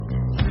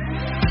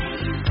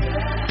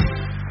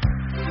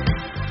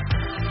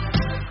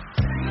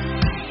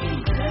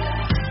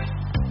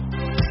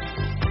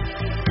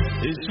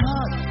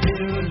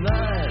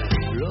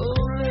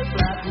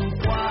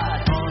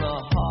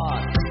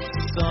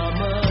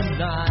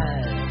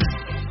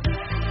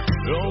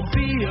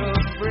be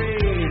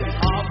afraid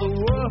of the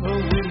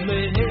world we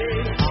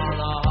made on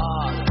a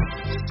hot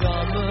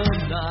summer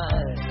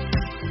night.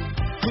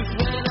 'Cause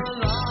when a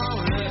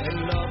lonely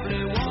and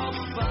lovely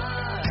walks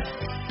by.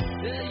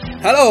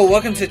 Hello,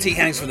 welcome to T.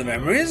 Hanks from the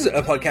Memories,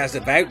 a podcast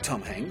about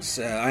Tom Hanks.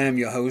 I am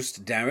your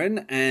host,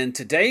 Darren, and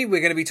today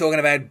we're going to be talking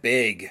about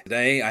Big.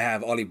 Today I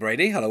have Ollie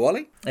Brady. Hello,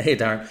 Ollie. Hey,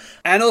 Darren.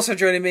 And also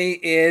joining me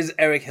is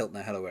Eric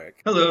Hiltner. Hello,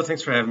 Eric. Hello,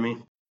 thanks for having me.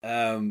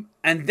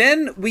 And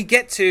then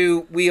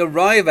we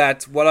arrive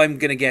at what I'm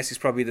going to guess is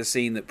probably the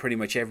scene that pretty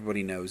much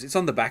everybody knows. It's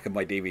on the back of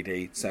my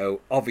DVD, so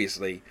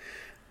obviously.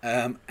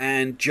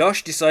 And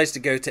Josh decides to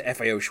go to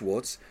FAO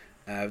Schwartz.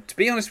 To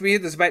be honest with you,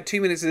 there's about 2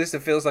 minutes of this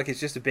that feels like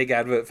it's just a big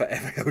advert for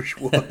FAO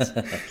Schwartz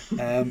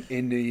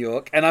in New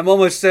York. And I'm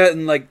almost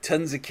certain like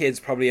tons of kids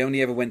probably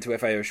only ever went to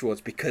FAO Schwartz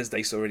because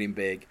they saw it in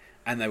Big.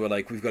 And they were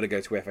like, we've got to go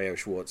to FAO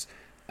Schwartz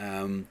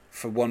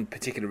for one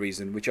particular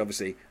reason, which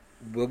obviously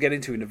we'll get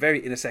into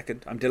in a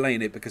second. I'm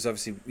delaying it because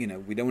obviously, we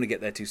don't want to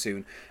get there too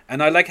soon.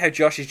 And I like how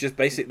Josh is just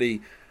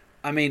basically,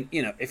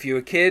 if you're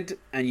a kid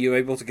and you're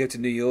able to go to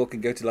New York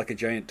and go to like a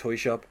giant toy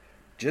shop,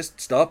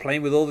 just start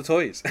playing with all the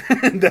toys.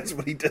 And that's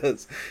what he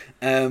does.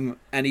 And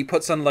he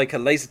puts on like a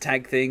laser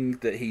tag thing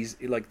that he's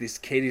like, this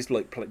kid is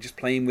like just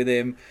playing with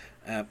him.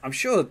 I'm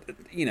sure,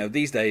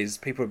 these days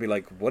people would be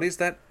like, what is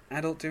that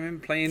adult doing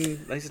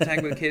playing laser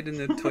tag with a kid in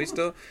the toy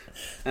store?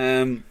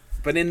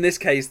 But in this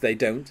case, they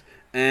don't.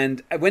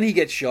 And when he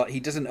gets shot, he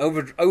does an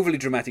overly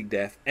dramatic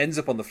death, ends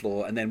up on the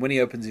floor, and then when he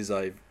opens his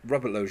eye,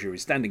 Robert Loggia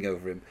is standing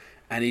over him.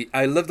 And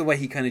I love the way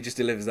he kind of just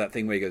delivers that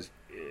thing where he goes,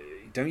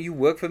 don't you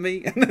work for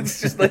me? And it's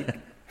just like,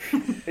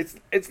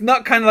 it's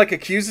not kind of like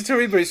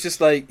accusatory, but it's just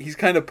like, he's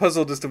kind of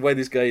puzzled as to why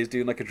this guy is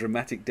doing like a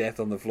dramatic death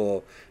on the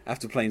floor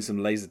after playing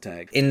some laser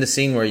tag. In the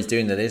scene where he's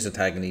doing the laser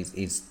tag and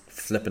he's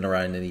flipping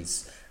around and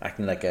he's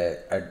acting like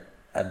a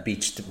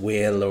beached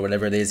whale or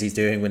whatever it is he's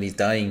doing when he's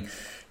dying,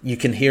 you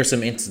can hear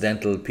some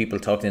incidental people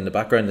talking in the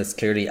background. It's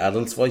clearly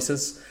adults'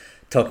 voices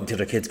talking to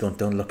their kids going,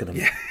 don't look at him.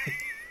 Yeah.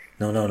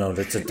 No,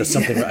 there's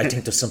something. I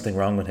think there's something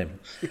wrong with him.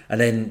 And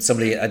then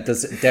somebody,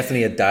 there's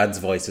definitely a dad's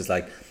voice is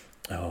like,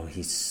 oh,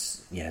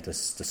 there's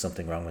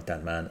something wrong with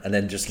that man. And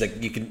then just like,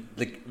 you can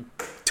like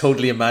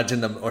totally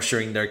imagine them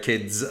ushering their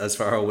kids as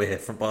far away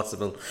from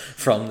possible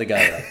from the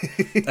guy.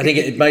 I think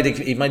it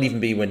might even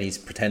be when he's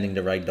pretending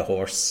to ride the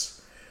horse.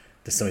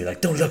 There's somebody like,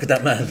 don't look at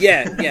that man.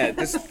 Yeah.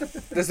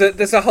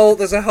 There's a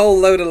whole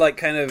load of like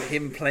kind of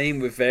him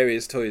playing with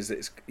various toys.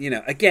 That's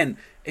again,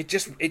 it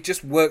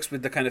just works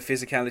with the kind of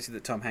physicality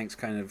that Tom Hanks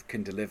kind of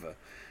can deliver.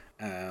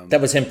 That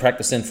was him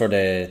practicing for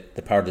the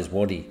part as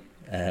Woody.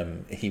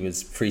 He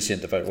was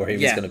prescient about where he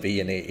was going to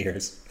be in 8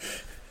 years.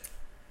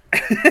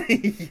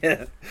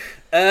 Yeah.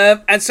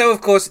 And so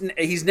of course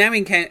he's now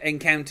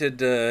encountered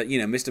Mr.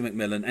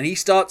 McMillan, and he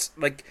starts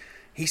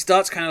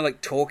kind of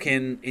like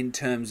talking in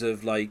terms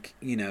of like,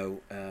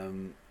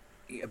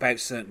 about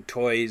certain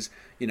toys.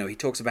 He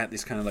talks about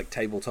this kind of like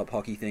tabletop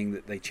hockey thing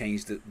that they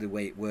changed the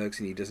way it works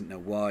and he doesn't know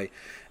why.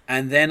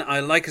 And then I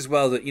like as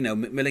well that,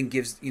 McMillan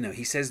gives,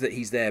 he says that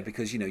he's there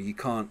because, you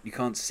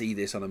can't see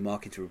this on a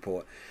marketing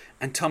report.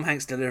 And Tom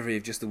Hanks' delivery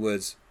of just the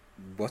words,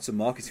 what's a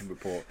marketing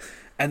report?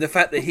 And the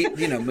fact that he,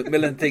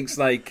 McMillan thinks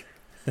like,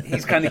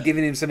 he's kind of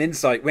giving him some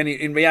insight when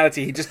in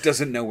reality he just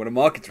doesn't know what a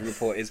marketing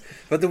report is.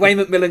 But the way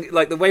McMillan,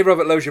 like the way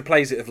Robert Loggia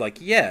plays it, of like,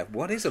 yeah,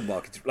 what is a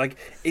marketing? Like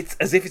it's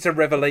as if it's a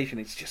revelation.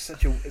 It's just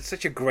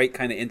such a great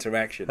kind of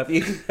interaction. Have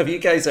you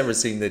guys ever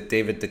seen the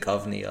David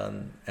Duchovny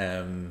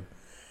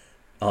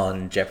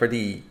on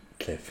Jeopardy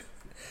clip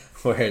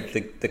where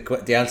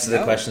the answer to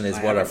the question is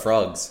what are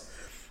frogs,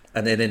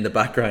 and then in the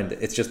background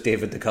it's just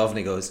David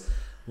Duchovny goes,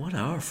 what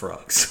are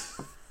frogs?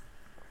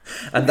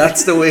 And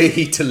that's the way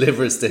he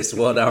delivers this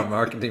 1 hour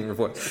marketing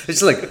report.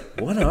 It's like,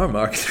 what are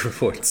marketing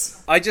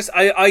reports? I just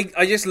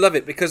love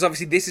it because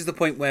obviously this is the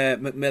point where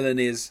Macmillan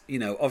is,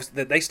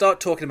 obviously they start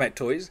talking about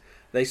toys,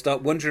 they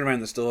start wandering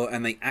around the store,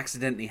 and they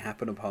accidentally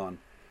happen upon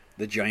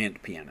the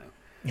giant piano.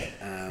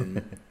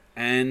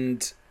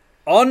 And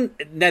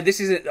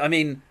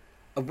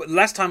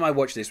last time I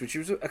watched this, which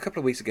was a couple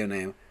of weeks ago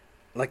now,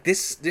 like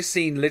this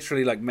scene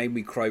literally like made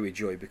me cry with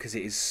joy because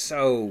it is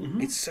so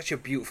it's such a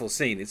beautiful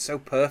scene. It's so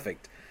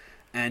perfect.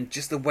 And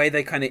just the way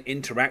they kind of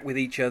interact with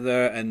each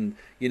other, and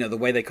the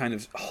way they kind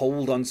of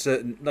hold on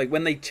certain, like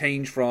when they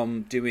change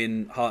from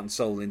doing Heart and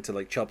Soul into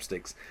like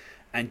Chopsticks,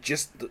 and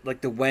just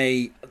like the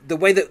way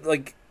that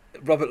like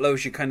Robert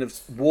Loggia kind of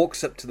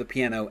walks up to the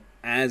piano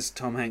as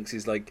Tom Hanks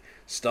is like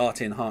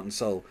starting Heart and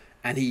Soul,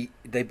 and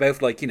they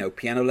both like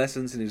piano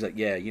lessons, and he's like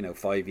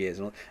 5 years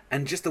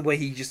and just the way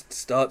he just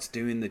starts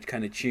doing the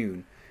kind of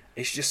tune,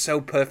 it's just so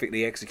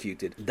perfectly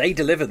executed. They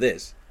deliver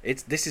this.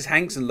 This is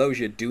Hanks and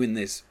Loggia doing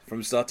this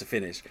from start to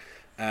finish.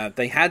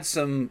 They had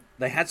some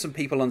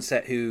people on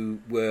set who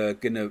were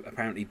gonna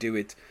apparently do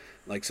it,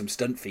 like some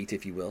stunt feet,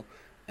 if you will.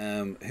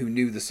 who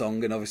knew the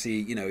song, and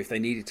obviously, if they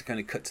needed to kind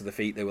of cut to the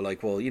feet, they were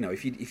like, well,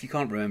 if you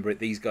can't remember it,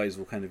 these guys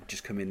will kind of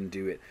just come in and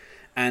do it.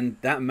 And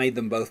that made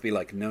them both be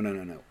like,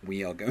 no,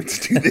 we are going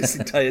to do this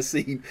entire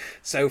scene.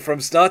 So from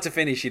start to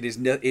finish,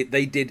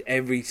 they did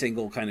every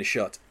single kind of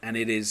shot, and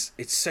it's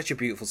such a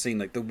beautiful scene.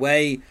 Like the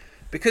way,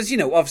 because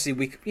obviously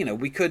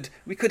we could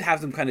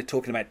have them kind of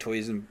talking about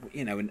toys and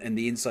and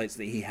the insights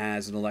that he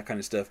has and all that kind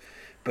of stuff,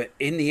 but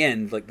in the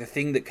end, like the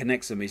thing that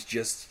connects them is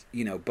just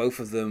both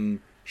of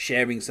them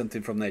sharing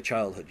something from their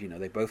childhood.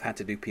 They both had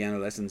to do piano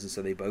lessons, and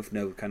so they both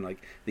know kind of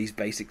like these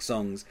basic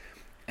songs.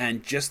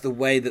 And just the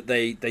way that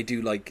they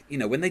do, like,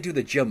 when they do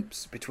the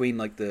jumps between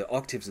like the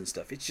octaves and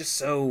stuff, it's just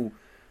so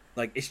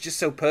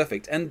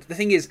perfect. And the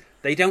thing is,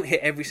 they don't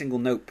hit every single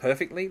note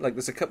perfectly. Like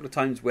there's a couple of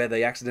times where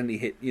they accidentally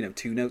hit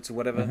 2 notes or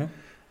whatever.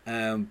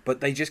 Mm-hmm.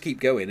 But they just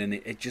keep going, and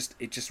it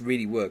just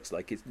really works.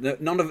 Like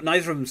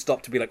neither of them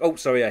stop to be like, oh,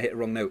 sorry, I hit a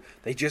wrong note.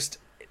 They just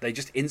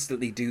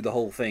instantly do the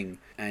whole thing.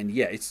 And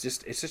yeah, it's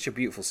such a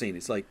beautiful scene.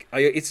 It's like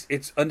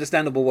it's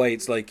understandable why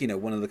it's like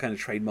one of the kind of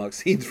trademark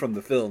scenes from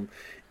the film.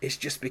 It's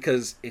just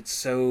because it's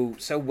so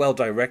well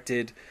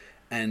directed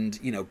and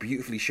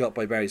beautifully shot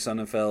by Barry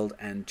Sonnenfeld,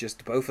 and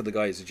just both of the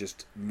guys are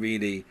just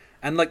really,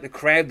 and like the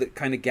crowd that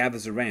kind of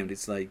gathers around,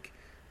 it's like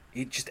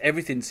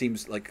everything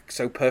seems like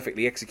so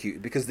perfectly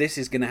executed, because this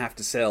is going to have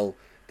to sell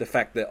the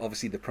fact that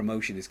obviously the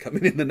promotion is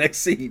coming in the next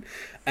scene,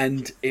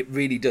 and it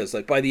really does.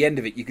 Like by the end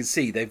of it, you can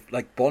see they've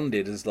like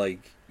bonded as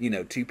like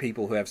two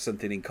people who have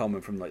something in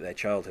common from like their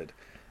childhood.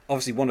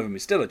 Obviously, one of them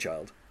is still a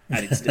child,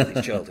 and it's still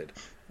his childhood.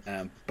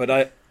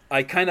 But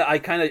I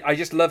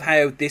just love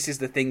how this is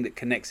the thing that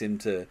connects him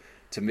to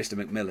Mr.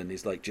 McMillan,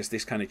 is like just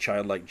this kind of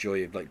childlike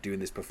joy of like doing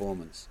this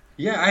performance.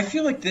 Yeah, I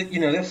feel like that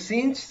that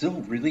scene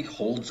still really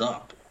holds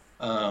up,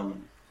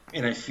 and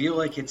I feel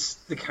like it's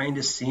the kind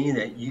of scene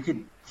that you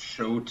could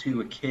show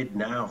to a kid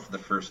now for the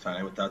first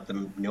time without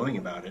them knowing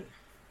about it,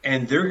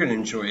 and they're going to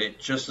enjoy it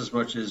just as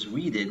much as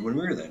we did when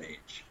we were that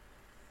age.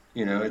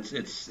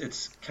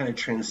 It's kind of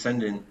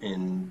transcendent,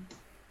 and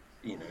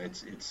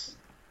it's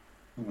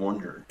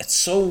wonder. It's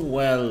so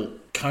well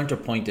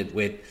counterpointed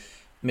with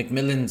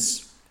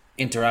McMillan's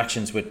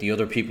interactions with the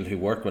other people who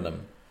work with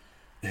him,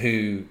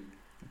 who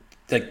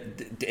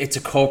like it's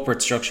a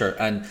corporate structure.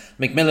 And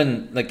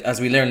McMillan, like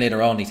as we learn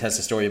later on, he tells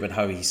the story about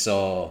how he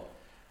saw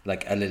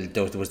like a little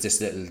duck. There was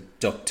this little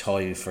duck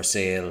toy for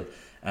sale,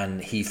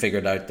 and he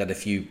figured out that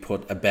if you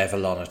put a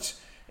bevel on it,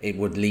 it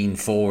would lean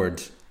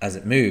forward as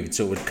it moved,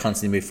 so it would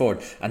constantly move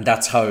forward. And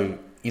that's how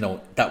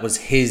that was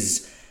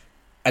his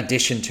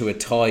addition to a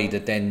toy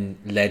that then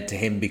led to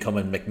him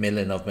becoming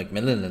McMillan of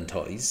Macmillan and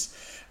Toys,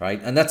 right?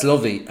 And that's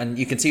lovely. And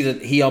you can see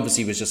that he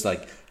obviously was just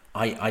like,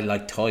 I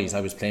like toys.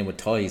 I was playing with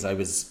toys. I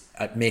was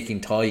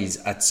making toys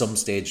at some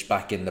stage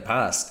back in the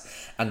past.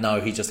 And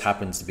now he just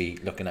happens to be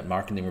looking at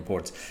marketing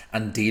reports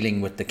and dealing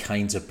with the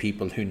kinds of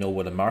people who know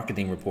what a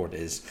marketing report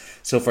is.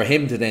 So for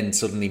him to then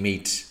suddenly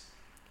meet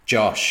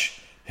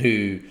Josh,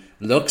 who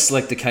looks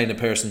like the kind of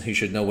person who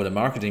should know what a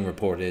marketing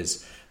report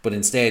is, but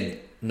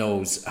instead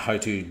knows how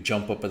to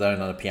jump up and down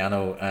on a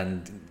piano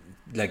and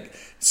like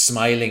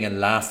smiling and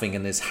laughing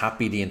and is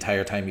happy the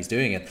entire time he's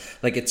doing it.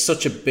 Like it's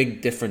such a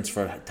big difference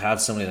to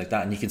have somebody like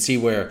that. And you can see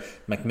where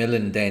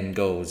Macmillan then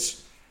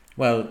goes,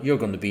 well, you're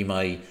going to be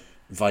my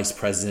vice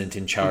president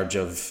in charge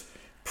of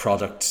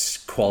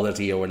product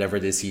quality or whatever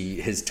it is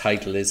his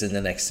title is in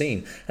the next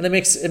scene. And it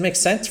makes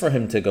sense for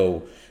him to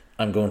go,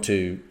 I'm going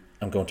to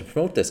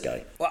promote this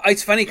guy. Well,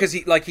 it's funny because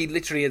he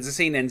literally, as the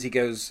scene ends, he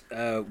goes,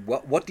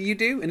 "What do you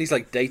do?" And he's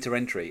like, "Data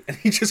entry," and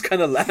he just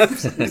kind of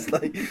laughs. And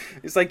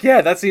it's like,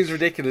 yeah, that seems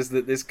ridiculous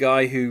that this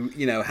guy who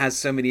has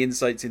so many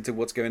insights into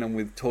what's going on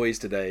with toys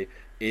today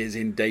is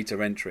in data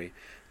entry.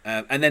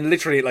 And then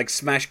literally it like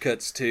smash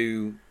cuts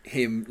to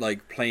him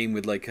like playing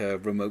with like a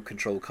remote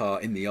control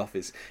car in the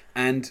office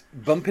and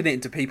bumping it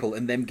into people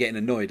and them getting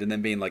annoyed and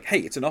then being like, hey,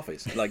 it's an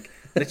office. Like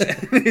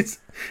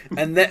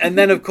and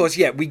then of course,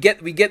 yeah, we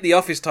get the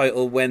office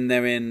title when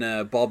they're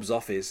in Bob's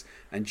office,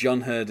 and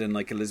John Hurd and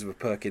like Elizabeth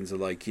Perkins are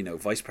like,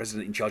 vice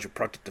president in charge of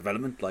product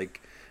development,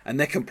 like, and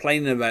they're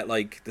complaining about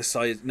like the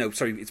size. No,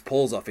 sorry, it's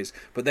Paul's office,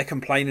 but they're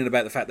complaining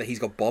about the fact that he's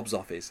got Bob's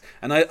office.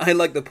 And I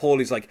like that Paul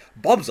is like,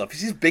 Bob's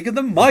office is bigger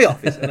than my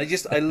office, and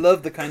I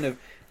love the kind of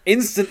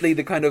instantly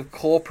the kind of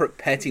corporate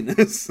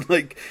pettiness,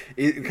 like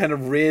it kind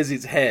of rears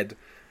its head.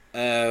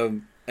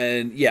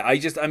 And yeah, I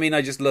just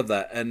love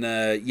that. And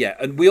yeah,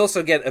 and we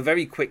also get a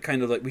very quick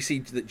kind of like, we see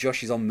that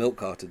Josh is on milk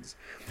cartons.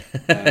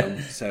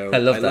 So I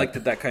like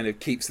that kind of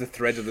keeps the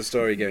thread of the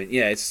story going.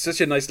 Yeah, it's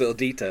such a nice little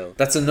detail.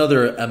 That's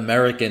another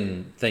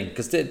American thing,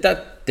 because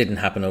that didn't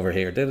happen over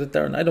here, did it,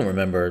 Darren? I don't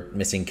remember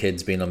missing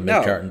kids being on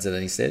milk cartons at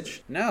any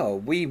stage.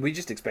 No, we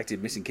just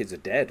expected missing kids are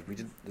dead. We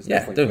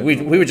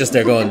were just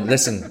there going,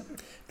 listen,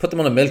 put them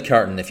on a milk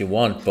carton if you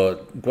want,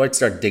 but go out and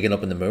start digging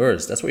up in the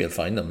moors. That's where you'll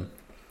find them.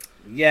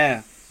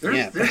 Yeah.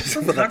 There's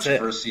some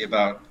controversy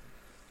about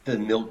the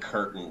milk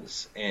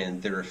cartons and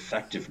their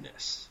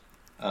effectiveness.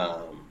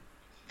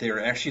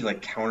 They're actually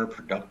like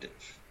counterproductive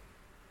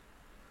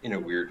in a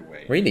weird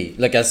way. Really?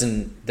 Like as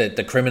in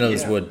the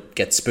criminals would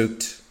get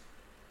spooked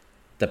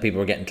That people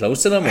were getting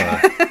close to them, or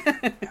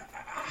I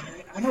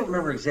don't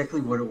remember exactly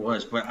what it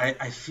was, but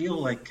I feel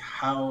like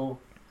how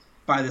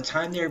by the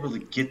time they're able to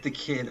get the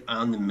kid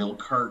on the milk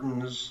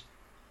cartons,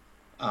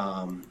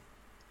 I don't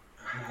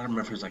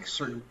remember if it was like a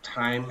certain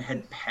time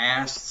had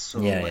passed, so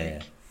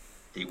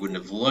they wouldn't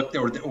have looked,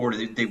 or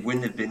they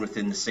wouldn't have been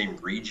within the same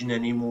region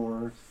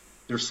anymore.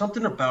 There's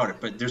something about it,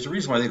 but there's a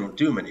reason why they don't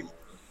do them anymore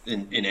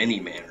in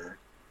any manner.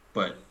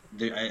 But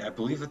I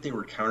believe that they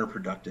were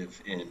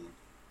counterproductive in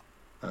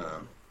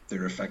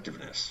their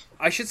effectiveness.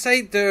 I should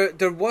say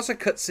there was a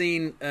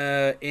cutscene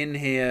in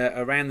here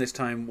around this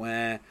time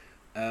where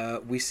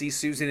we see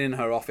Susan in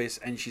her office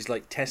and she's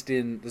like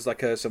testing. There's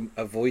like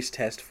a voice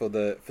test for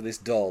this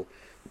doll.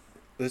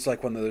 It's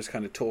like one of those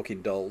kind of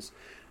talking dolls.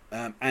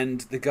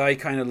 And the guy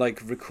kind of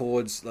like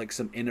records like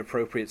some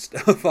inappropriate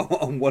stuff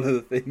on one of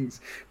the things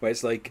where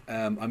it's like,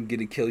 "I'm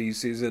gonna kill you,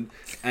 Susan,"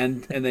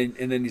 and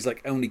then he's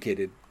like, "Only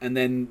kidding," and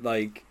then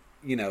like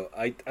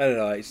I don't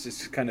know, it's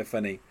just kind of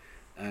funny,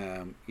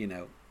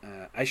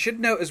 I should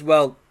note as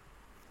well,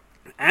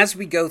 as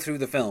we go through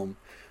the film,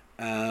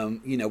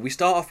 we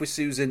start off with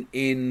Susan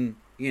in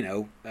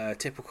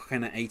typical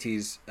kind of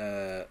 80s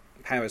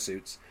power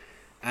suits,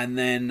 and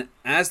then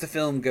as the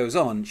film goes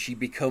on, she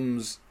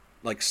becomes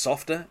like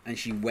softer, and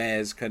she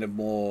wears kind of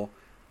more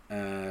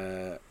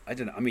I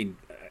don't know, I mean,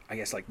 I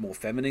guess like more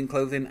feminine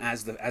clothing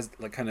as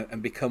like kind of,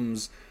 and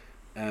becomes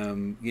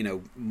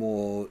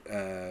more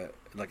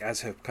like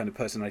as her kind of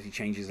personality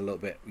changes a little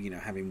bit,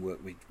 having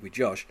worked with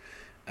Josh,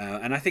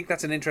 and I think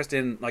that's an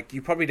interesting, like,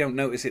 you probably don't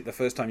notice it the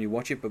first time you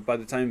watch it, but by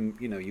the time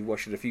you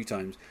watch it a few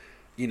times,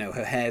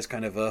 her hair's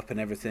kind of up and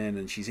everything,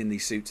 and she's in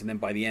these suits, and then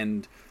by the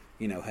end,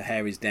 her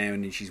hair is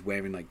down and she's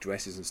wearing like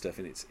dresses and stuff,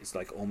 and it's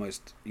like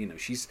almost,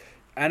 she's,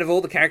 out of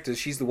all the characters,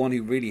 she's the one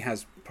who really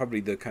has probably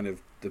the kind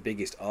of the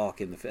biggest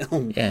arc in the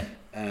film. Yeah.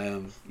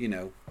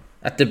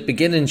 At the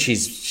beginning,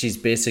 she's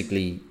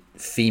basically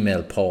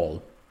female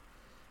Paul,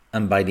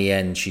 and by the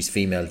end, she's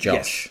female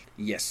Josh.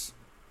 Yes.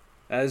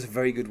 That is a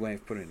very good way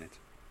of putting it.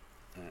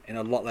 In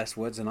a lot less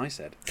words than I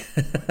said.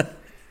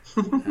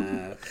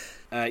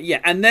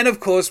 And then of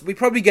course we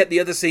probably get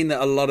the other scene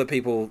that a lot of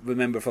people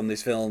remember from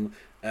this film,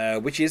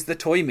 which is the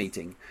toy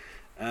meeting,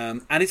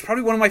 and it's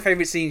probably one of my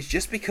favorite scenes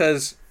just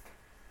because,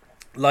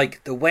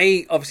 like, the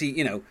way,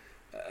 obviously,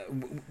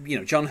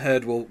 John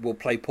Hurd will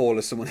play Paul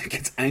as someone who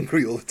gets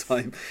angry all the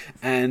time,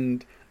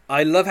 and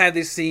I love how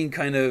this scene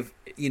kind of,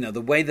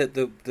 the way that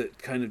the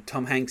kind of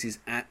Tom Hanks is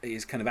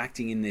kind of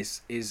acting in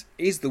this is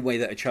the way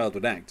that a child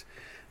would act,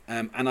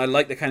 and I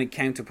like the kind of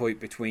counterpoint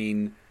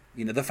between,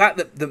 the fact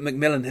that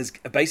Macmillan has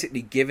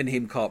basically given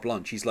him carte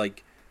blanche. He's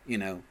like,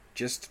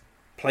 just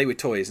play with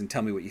toys and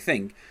tell me what you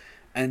think,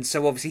 and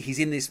so obviously he's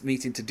in this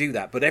meeting to do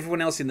that, but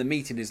everyone else in the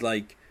meeting is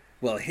like,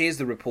 well, here's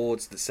the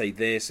reports that say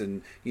this,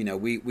 and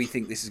we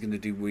think this is going to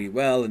do really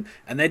well,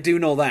 and they're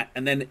doing all that,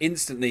 and then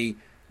instantly,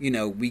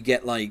 we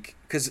get like,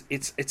 because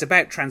it's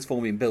about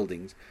transforming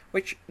buildings,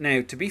 which,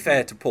 now, to be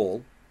fair to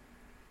Paul,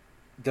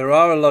 there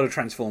are a lot of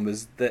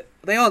Transformers that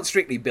they aren't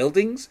strictly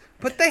buildings,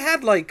 but they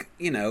had like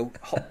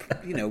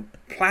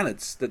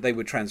planets that they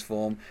would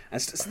transform, and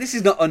so this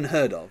is not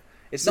unheard of.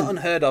 It's not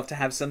unheard of to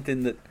have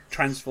something that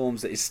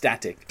transforms that is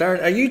static.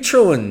 Darren, are you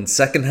throwing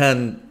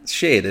second-hand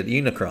shade at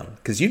Unicron?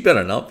 Because you'd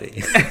better not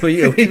be.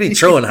 We'd be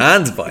throwing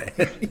hands by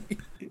it.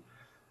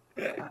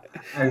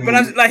 But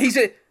I'm like,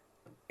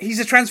 he's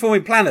a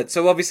transforming planet,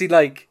 so obviously,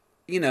 like,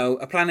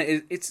 a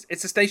planet is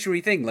it's a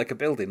stationary thing, like a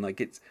building,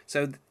 like it's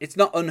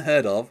not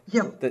unheard of.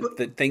 Yeah,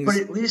 that things. But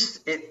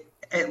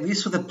at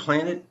least with a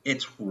planet,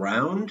 it's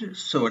round,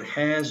 so it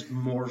has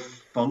more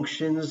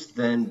functions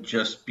than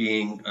just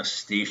being a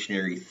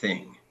stationary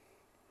thing.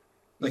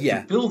 Like,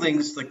 the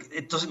buildings, like,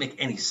 it doesn't make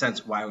any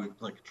sense why we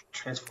like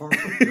transform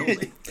from a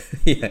building.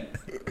 Yeah.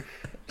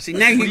 See,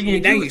 now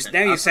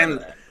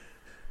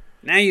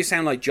you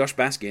sound like Josh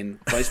Baskin,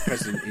 Vice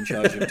President in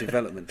charge of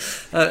development.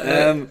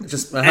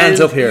 Just my hands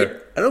up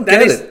here. I don't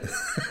get it.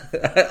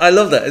 I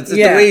love that. It's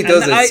the way he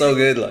does it. It's so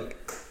good. Like,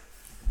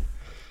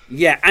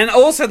 yeah, and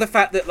also the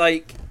fact that,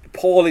 like,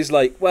 Paul is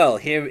like, well,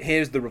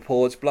 here's the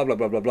reports, blah blah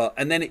blah blah blah,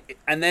 and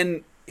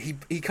then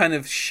he kind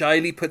of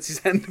shyly puts his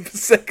hand up a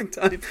second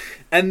time,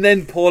 and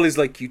then Paul is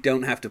like, you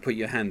don't have to put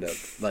your hand up.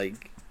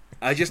 Like,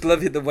 I just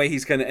love it the way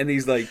he's kind of, and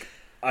he's like,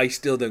 I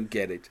still don't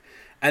get it.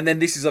 And then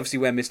this is obviously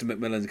where Mr.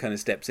 Macmillan kind of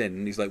steps in,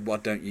 and he's like,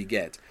 what don't you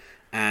get?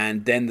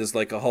 And then there's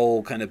like a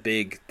whole kind of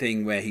big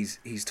thing where he's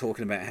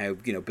talking about how,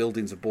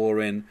 buildings are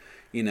boring,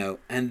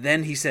 and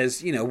then he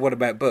says, what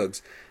about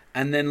bugs?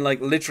 And then, like,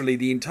 literally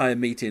the entire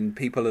meeting,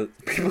 people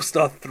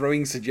start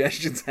throwing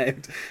suggestions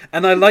out.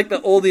 And I like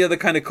that all the other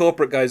kind of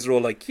corporate guys are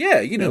all like,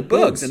 yeah,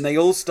 bugs. And they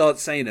all start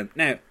saying them.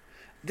 Now,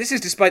 this is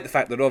despite the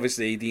fact that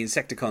obviously the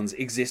Insecticons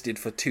existed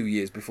for 2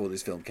 years before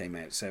this film came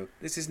out. So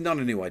this is not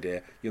a new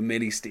idea. You're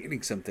merely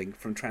stealing something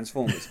from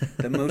Transformers,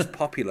 the most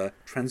popular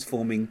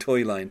transforming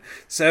toy line.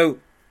 So,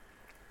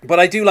 but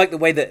I do like the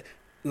way that,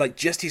 like,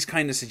 just his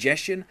kind of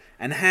suggestion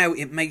and how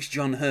it makes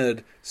John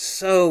Hurd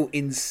so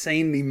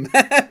insanely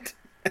mad.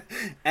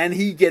 And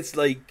he gets,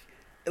 like,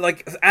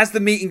 like as the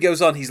meeting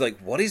goes on, he's like,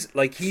 "What is?"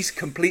 Like he's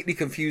completely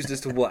confused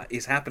as to what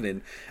is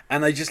happening,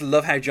 and I just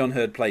love how John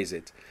Hurd plays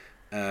it.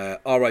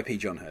 R.I.P.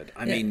 John Hurd.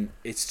 I mean,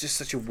 it's just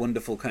such a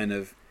wonderful kind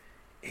of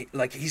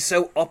like he's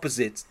so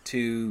opposite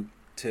to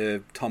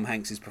Tom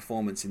Hanks's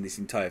performance in this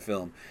entire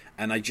film,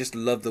 and I just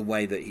love the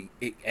way that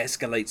it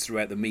escalates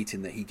throughout the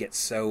meeting that he gets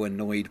so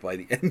annoyed by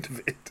the end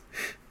of it.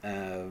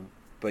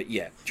 But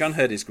yeah, John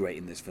Hurd is great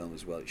in this film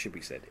as well. It should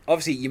be said.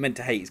 Obviously, you're meant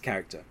to hate his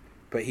character,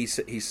 but he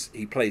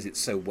plays it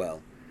so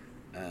well.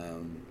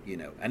 You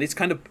know, and it's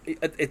kind of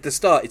at the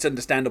start, it's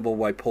understandable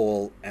why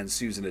Paul and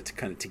Susan are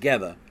kind of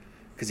together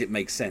because it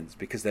makes sense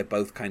because they're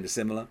both kind of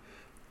similar.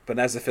 But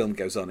as the film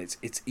goes on,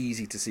 it's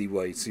easy to see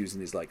why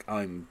Susan is like,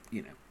 I'm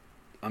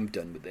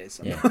done with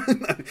this.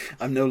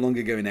 I'm no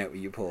longer going out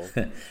with you, Paul.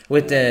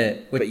 But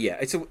yeah,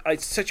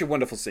 it's such a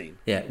wonderful scene.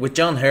 Yeah, with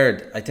John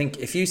Hurd, I think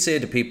if you say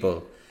to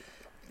people,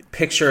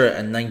 picture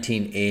a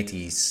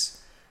 1980s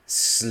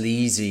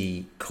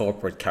sleazy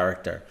corporate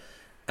character,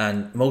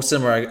 and most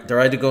of them they're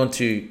either going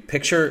to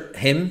picture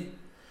him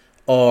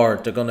or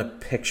they're going to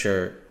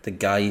picture the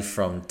guy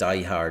from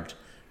Die Hard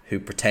who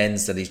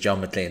pretends that he's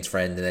John McClane's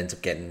friend and ends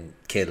up getting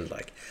killed.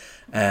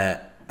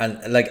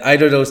 And like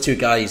either of those two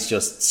guys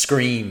just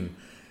scream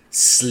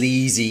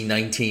sleazy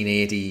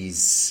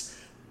 1980s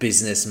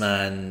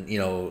businessman,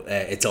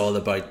 it's all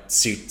about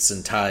suits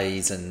and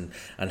ties and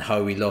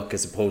how we look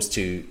as opposed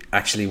to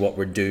actually what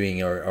we're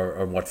doing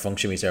or what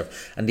function we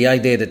serve. And the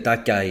idea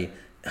that guy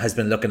has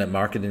been looking at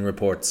marketing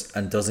reports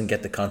and doesn't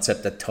get the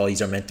concept that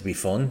toys are meant to be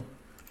fun,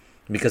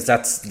 because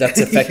that's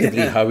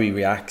effectively how he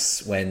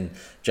reacts when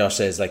Josh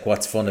says, like,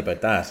 what's fun about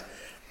that?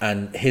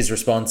 And his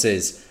response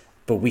is,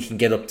 but we can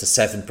get up to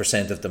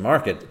 7% of the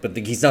market. But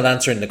he's not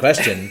answering the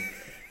question.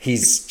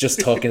 He's just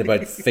talking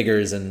about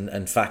figures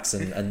and facts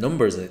and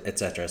numbers,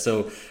 etc.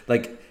 So,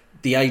 like,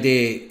 the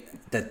idea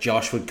that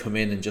Josh would come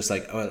in and just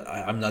like, oh,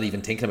 I'm not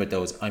even thinking about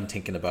those. I'm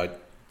thinking about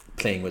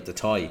playing with the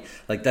toy.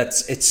 Like,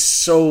 it's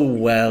so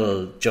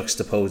well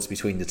juxtaposed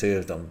between the two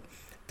of them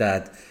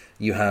that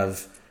you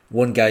have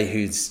one guy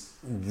who's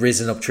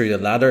risen up through the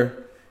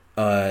ladder.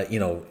 I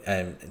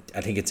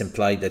think it's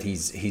implied that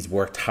he's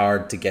worked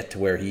hard to get to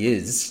where he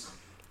is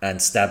and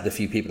stabbed a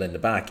few people in the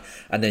back,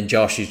 and then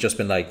Josh has just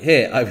been like,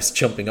 hey, I was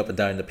jumping up and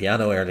down the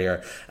piano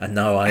earlier and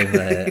now I'm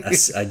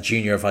a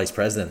junior vice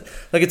president.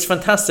 Like, it's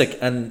fantastic,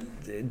 and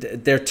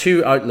there are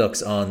two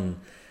outlooks on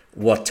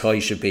what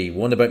toys should be,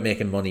 one about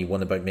making money,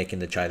 one about making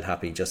the child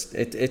happy. Just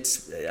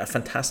it's a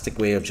fantastic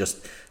way of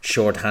just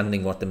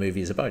shorthanding what the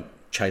movie is about,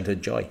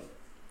 childhood joy.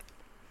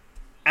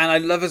 And I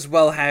love as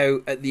well how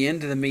at the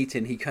end of the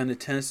meeting he kind of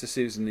turns to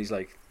Susan and he's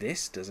like,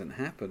 this doesn't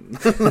happen.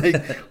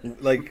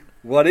 like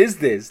what is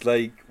this?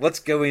 Like, what's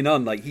going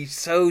on? Like, he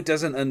so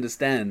doesn't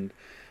understand.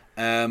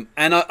 And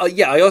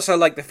I also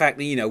like the fact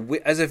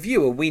that, as a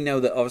viewer, we know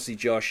that obviously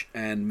Josh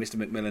and Mr.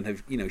 McMillan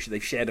have,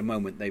 they've shared a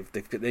moment.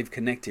 They've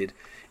connected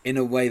in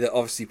a way that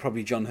obviously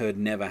probably John Hurd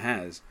never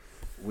has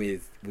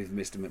with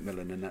Mr.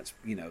 McMillan. And that's,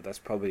 that's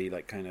probably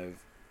like kind of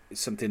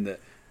something that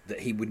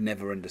he would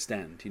never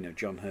understand,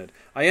 John Hurd.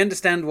 I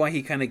understand why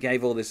he kind of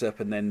gave all this up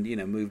and then,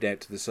 moved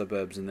out to the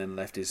suburbs and then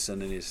left his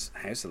son in his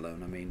house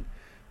alone. I mean,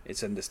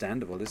 it's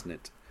understandable, isn't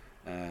it?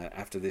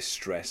 After this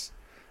stress.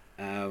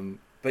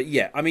 But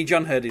yeah, I mean,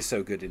 John Hurd is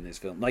so good in this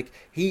film. Like,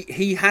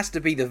 he has to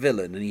be the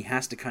villain and he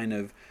has to kind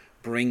of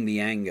bring the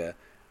anger.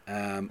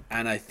 And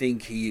I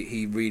think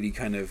he really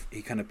kind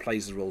of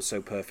plays the role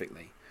so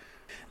perfectly.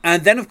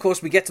 And then, of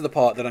course, we get to the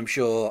part that I'm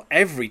sure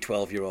every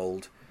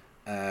 12-year-old...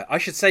 I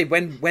should say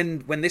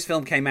when this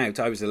film came out,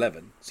 I was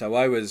 11, so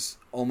I was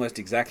almost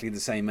exactly the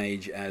same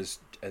age as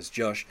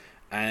Josh.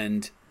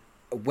 And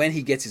when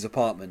he gets his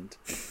apartment,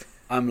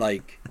 I'm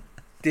like,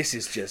 this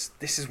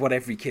is what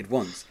every kid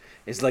wants.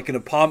 It's like an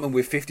apartment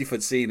with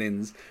 50-foot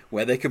ceilings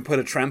where they can put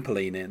a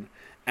trampoline in,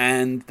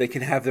 and they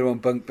can have their own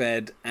bunk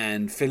bed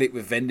and fill it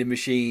with vending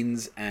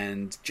machines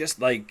and just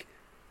like,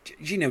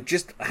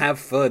 just have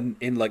fun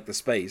in like the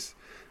space.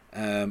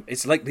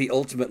 It's like the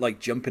ultimate like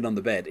jumping on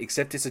the bed,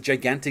 except it's a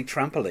gigantic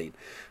trampoline.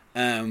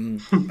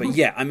 But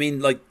yeah, I mean,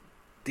 like,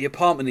 the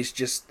apartment is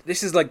just,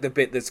 this is like the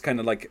bit that's kind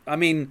of like, I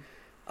mean,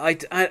 I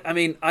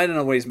don't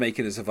know what he's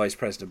making as a vice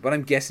president, but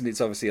I'm guessing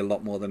it's obviously a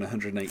lot more than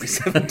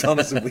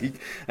 $187 a week,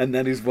 and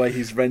that is why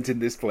he's renting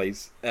this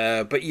place.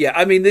 But yeah,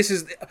 I mean, this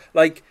is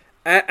like,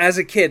 as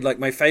a kid, like,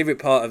 my favorite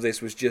part of this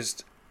was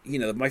just,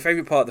 my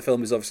favorite part of the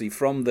film is obviously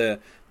from the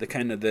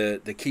kind of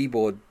the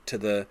keyboard to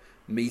the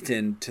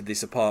meeting to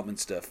this apartment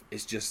stuff.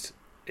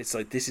 It's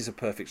like, this is a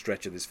perfect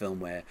stretch of this film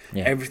where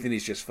everything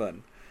is just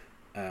fun.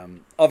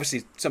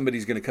 Obviously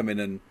somebody's going to come in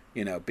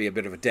and be a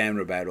bit of a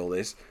downer about all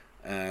this,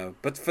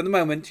 but for the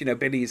moment,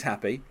 Billy is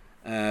happy.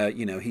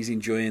 He's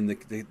enjoying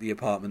the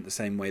apartment the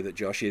same way that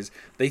Josh is.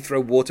 They throw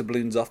water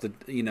balloons off the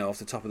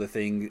top of the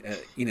thing,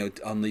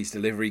 on these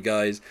delivery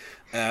guys,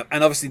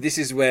 and obviously this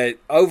is where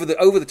over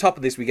the top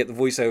of this we get the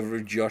voiceover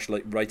of Josh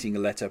like writing a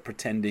letter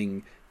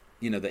pretending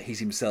that he's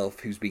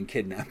himself who's been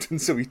kidnapped.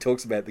 And so he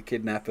talks about the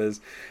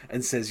kidnappers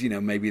and says,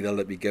 maybe they'll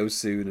let me go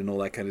soon and all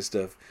that kind of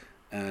stuff.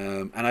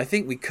 And I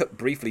think we cut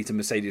briefly to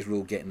Mercedes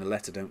Rule getting a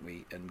letter, don't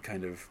we? And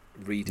kind of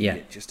reading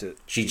it just to.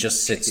 She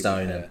just sits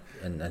down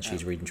and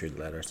she's reading through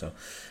the letter. So,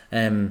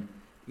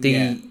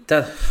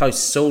 that house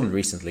sold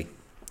recently,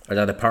 or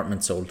that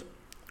apartment sold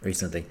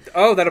recently.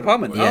 Oh, that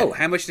apartment. Yeah. Oh,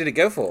 how much did it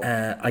go for?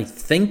 I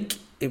think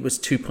it was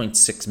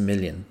 2.6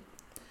 million,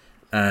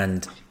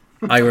 and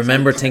I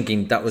remember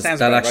thinking that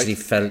actually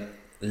felt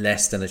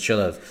less than it should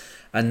have.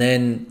 And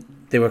then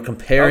they were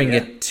comparing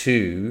it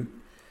to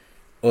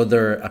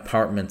other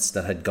apartments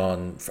that had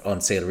gone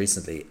on sale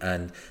recently,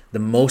 and the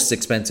most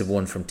expensive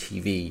one from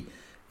TV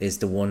is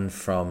the one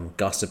from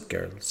Gossip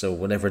Girl. So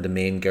whatever the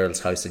main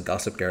girl's house in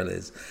Gossip Girl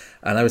is,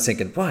 and I was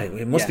thinking, why,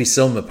 it must be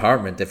some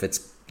apartment if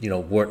it's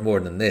worth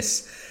more than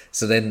this.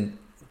 So then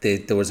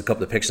there was a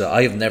couple of pictures.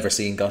 I have never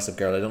seen Gossip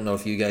Girl. I don't know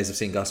if you guys have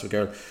seen Gossip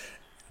Girl.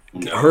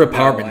 Her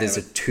apartment is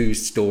a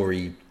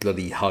 2-story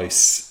bloody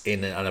house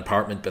in an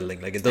apartment building.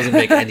 Like, it doesn't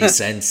make any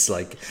sense.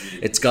 Like,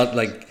 it's got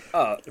like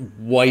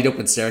wide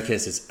open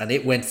staircases, and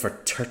it went for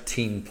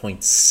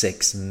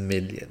 13.6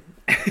 million.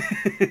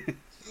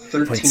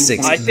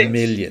 13.6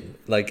 million.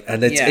 Like,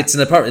 and it's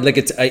an apartment. Like,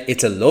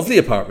 it's a lovely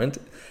apartment,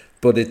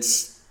 but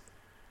it's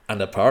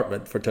an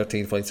apartment for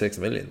 13.6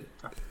 million.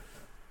 I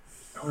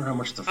wonder how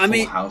much the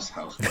Full House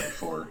went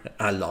for.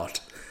 A lot.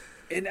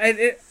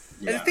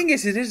 The thing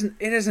is, it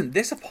isn't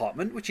this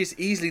apartment, which is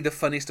easily the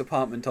funniest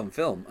apartment on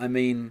film. I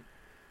mean,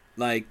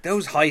 like,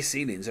 those high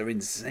ceilings are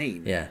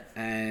insane. Yeah.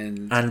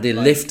 And the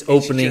lift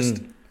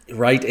opening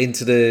right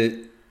into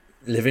the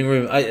living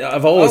room.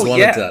 I've always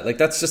wanted that. Like,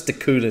 that's just the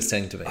coolest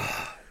thing to me.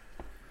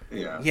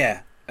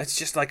 Yeah. It's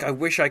just like, I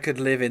wish I could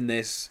live in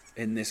this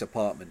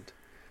apartment.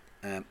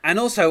 And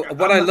also,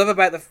 I love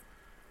about the...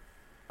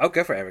 Oh,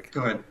 go for it, Eric.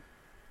 Go ahead.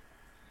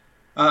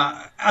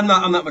 I'm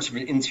not much of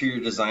an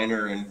interior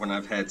designer, and when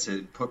I've had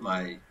to put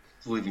my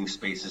living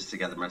spaces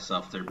together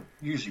myself, they're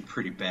usually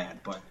pretty bad.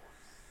 But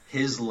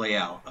his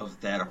layout of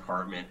that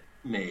apartment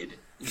made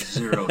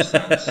zero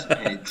sense,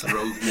 and it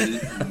drove me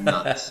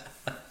nuts.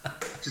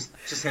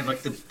 Just had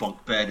like the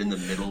bunk bed in the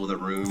middle of the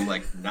room,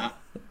 like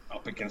not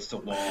up against a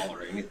wall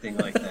or anything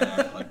like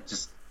that. Like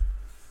just.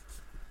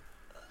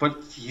 But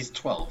he's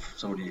 12,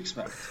 so what do you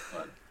expect?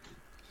 But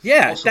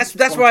yeah, that's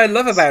what I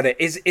love about it.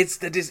 It's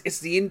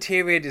the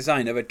interior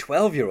design of a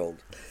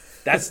 12-year-old.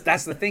 That's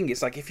the thing.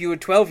 It's like, if you were a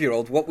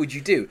 12-year-old, what would you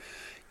do?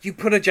 You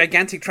put a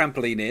gigantic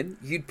trampoline in.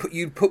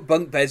 You'd put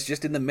bunk beds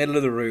just in the middle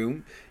of the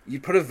room.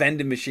 You'd put a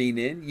vending machine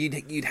in.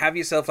 You'd have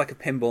yourself like a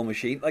pinball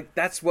machine. Like,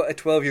 that's what a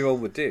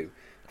 12-year-old would do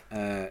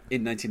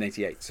in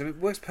 1988. So it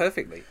works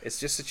perfectly. It's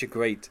just such a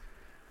great.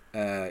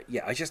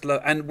 I just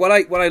love, and what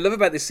I love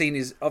about this scene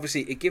is,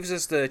 obviously, it gives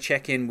us the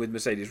check-in with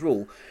Mercedes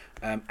Rule,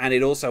 and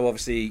it also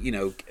obviously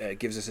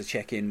gives us a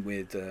check-in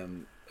with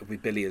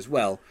Billy as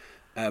well,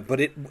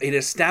 but it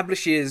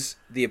establishes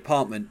the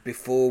apartment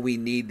before we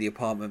need the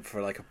apartment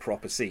for like a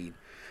proper scene,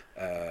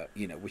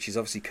 which is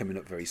obviously coming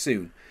up very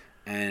soon,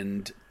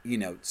 and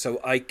so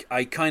I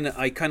kind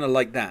of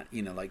like that,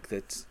 like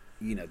that,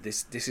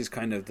 this is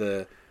kind of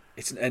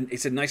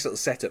it's a nice little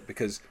setup,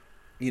 because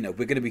we're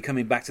going to be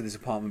coming back to this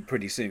apartment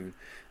pretty soon,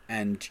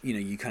 and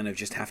you kind of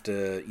just have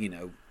to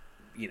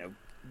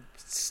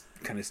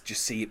kind of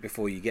just see it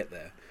before you get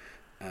there,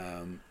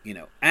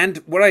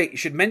 And what I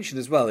should mention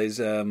as well is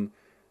in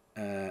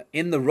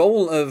the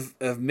role of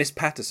Miss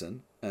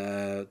Patterson,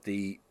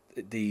 the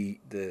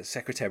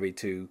secretary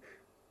to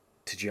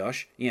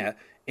Josh,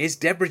 is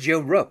Deborah Jo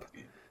Rupp.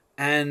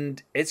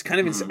 And it's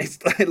kind of it's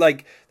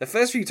like the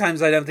first few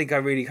times I don't think I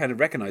really kind of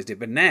recognized it,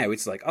 but now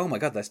it's like, oh my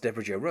god, that's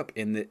Deborah Jo Rupp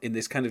in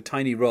this kind of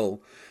tiny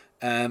role,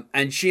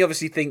 and she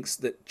obviously thinks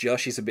that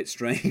Josh is a bit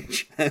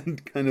strange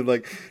and kind of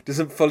like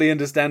doesn't fully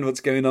understand what's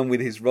going on with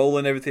his role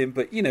and everything.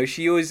 But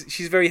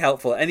she's very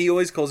helpful, and he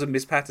always calls her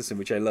Miss Patterson,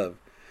 which I love.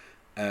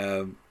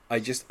 I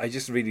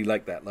just really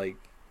like that.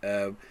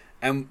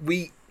 And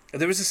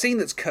there is a scene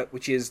that's cut,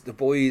 which is the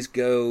boys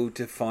go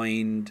to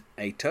find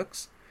a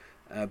tux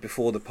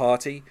before the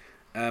party.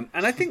 And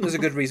I think there's a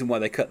good reason why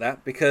they cut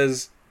that,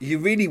 because you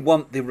really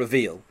want the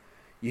reveal.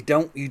 You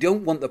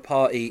don't want the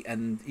party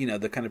and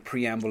the kind of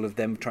preamble of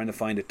them trying to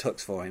find a tux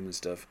for him and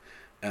stuff.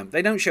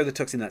 They don't show the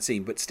tux in that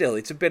scene, but still,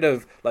 it's a bit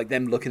of like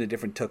them looking at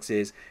different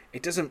tuxes.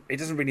 It doesn't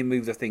really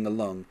move the thing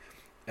along.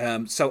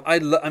 So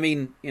I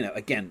mean,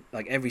 again,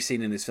 like every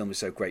scene in this film is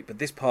so great, but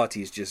this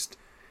party is just.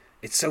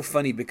 It's so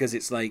funny because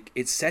it's like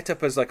it's set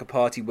up as like a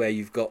party where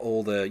you've got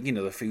all the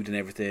the food and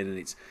everything, and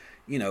it's.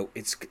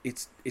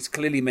 It's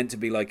clearly meant to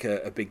be like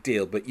a big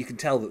deal, but you can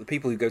tell that the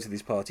people who go to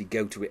this party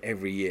go to it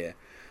every year,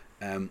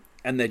 and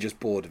they're just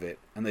bored of it,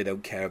 and they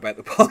don't care about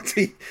the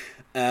party.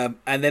 And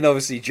then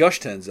obviously Josh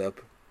turns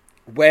up,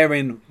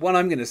 wearing what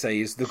I'm going to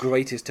say is the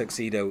greatest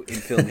tuxedo in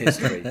film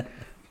history.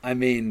 I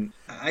mean,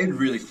 I'd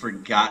really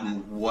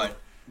forgotten what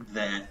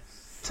that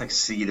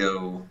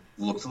tuxedo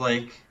looked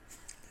like.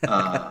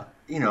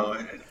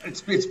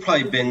 It's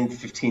probably been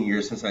 15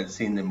 years since I'd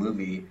seen the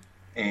movie.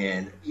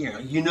 And,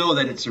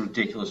 that it's a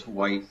ridiculous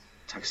white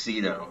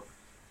tuxedo.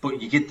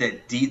 but you get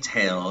that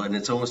detail, and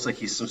it's almost like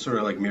he's some sort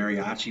of like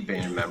mariachi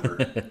band member.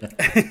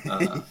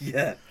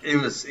 Yeah. It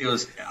was.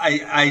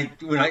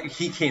 When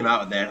he came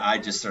out with that, I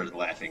just started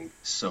laughing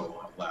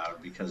so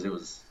loud because it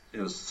was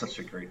such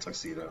a great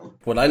tuxedo.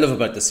 What I love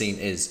about the scene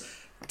is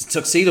the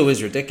tuxedo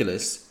is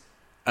ridiculous,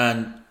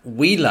 and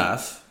we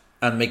laugh,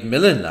 and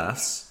McMillan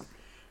laughs.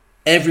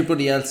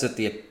 Everybody else at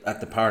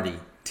the party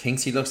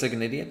thinks he looks like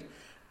an idiot,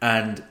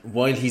 and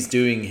while he's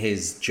doing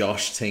his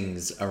Josh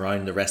things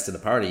around the rest of the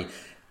party,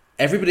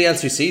 everybody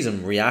else who sees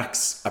him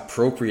reacts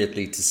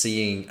appropriately to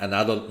seeing an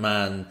adult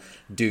man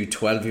do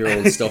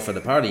 12-year-old stuff at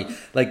a party.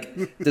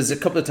 Like, there's a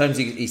couple of times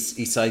he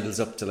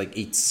sidles up to like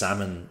eat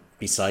salmon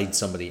beside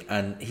somebody,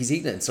 and he's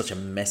eating it in such a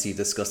messy,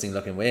 disgusting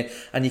looking way,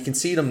 and you can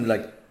see them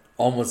like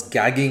almost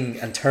gagging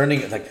and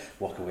turning like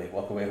walk away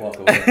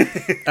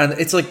and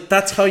it's like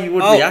that's how you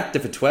would react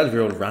if a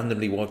 12-year-old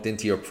randomly walked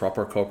into your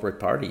proper corporate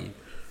party.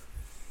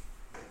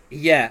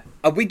 Yeah,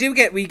 we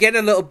get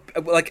a little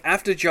like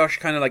after Josh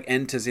kind of like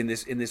enters in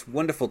this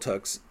wonderful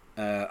tux,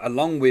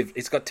 along with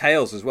it's got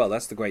tails as well.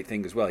 That's the great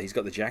thing as well. He's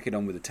got the jacket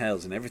on with the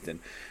tails and everything.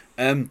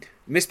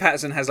 Miss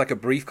Patterson has like a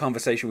brief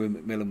conversation with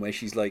Macmillan where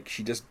she's like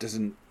she just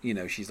doesn't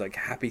she's like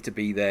happy to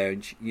be there,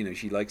 and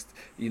she likes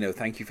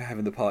thank you for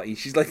having the party.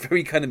 She's like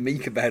very kind of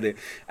meek about it,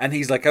 and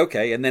he's like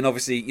okay, and then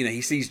obviously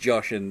he sees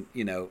Josh and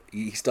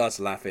he starts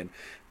laughing.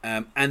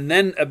 And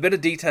then a bit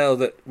of detail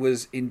that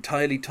was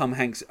entirely Tom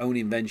Hanks' own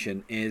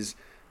invention is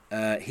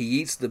he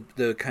eats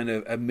the kind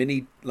of a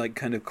mini like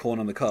kind of corn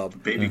on the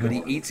cob, Baby but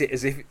corn. he eats it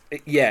as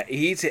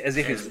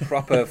if it's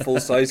proper full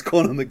size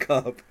corn on the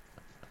cob.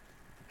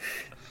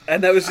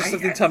 And that was just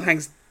something Tom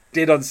Hanks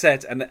did on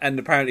set, and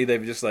apparently they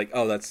were just like,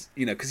 oh, that's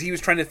because he was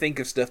trying to think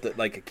of stuff that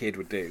like a kid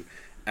would do,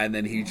 and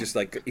then he just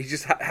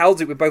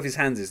held it with both his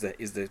hands is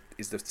the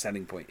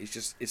selling point.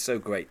 It's so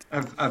great.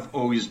 I've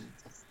always,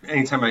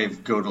 anytime I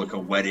go to like a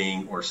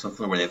wedding or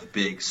something where they have a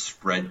big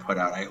spread put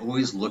out, I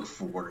always look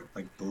for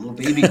like the little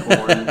baby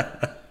corn,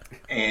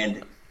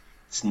 and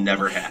it's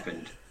never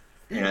happened.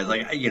 And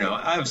like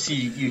obviously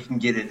you can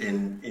get it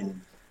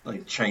in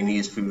like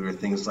Chinese food or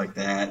things like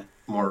that,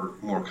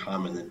 more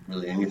common than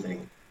really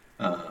anything.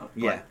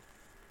 Yeah,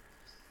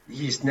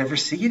 you just never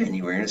see it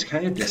anywhere, and it's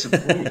kind of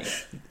disappointing.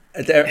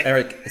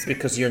 Eric, it's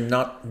because you're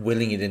not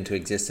willing it into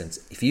existence.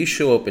 If you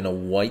show up in a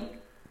white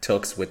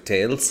tux with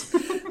tails,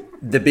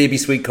 the baby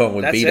sweet corn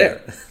will be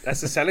there.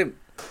 That's the selling.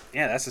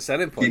 Yeah, that's the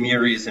selling point. Give me a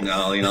reason,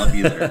 Ollie, and I'll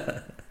be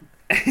there.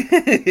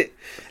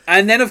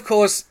 And then, of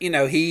course,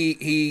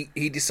 he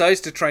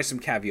decides to try some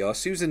caviar.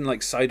 Susan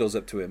like sidles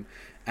up to him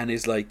and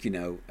is like,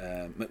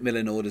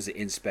 Macmillan orders it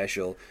in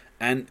special.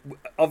 And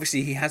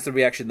obviously he has the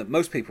reaction that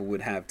most people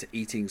would have to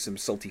eating some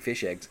salty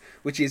fish eggs,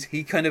 which is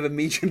he kind of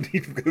immediately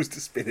goes to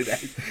spit it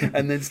out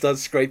and then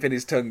starts scraping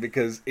his tongue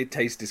because it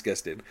tastes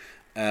disgusting.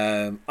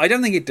 I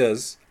don't think it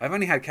does. I've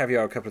only had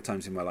caviar a couple of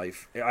times in my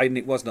life.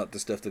 It was not the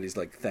stuff that is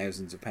like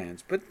thousands of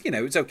pounds, but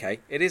it's okay.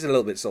 It is a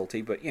little bit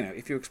salty, but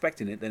if you're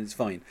expecting it, then it's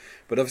fine.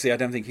 But obviously I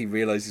don't think he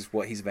realizes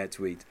what he's about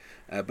to eat.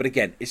 But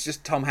again, it's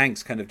just Tom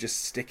Hanks kind of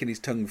just sticking his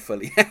tongue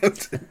fully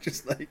out,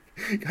 just like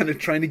kind of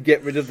trying to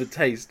get rid of the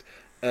taste.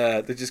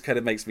 That just kind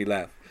of makes me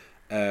laugh.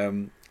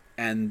 And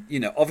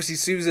obviously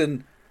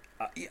Susan,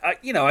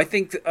 I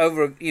think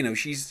that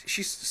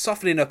she's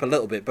softening up a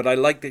little bit, but I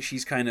like that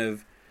she's kind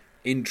of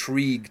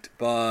intrigued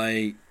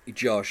by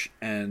Josh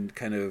and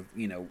kind of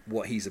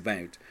what he's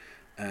about.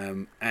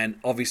 And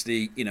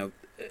obviously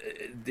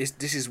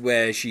this is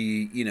where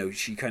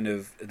she kind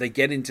of they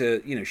get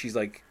into she's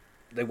like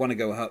they want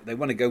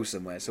to go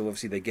somewhere, so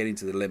obviously they get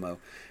into the limo.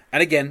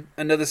 And again,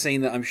 another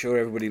scene that I'm sure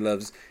everybody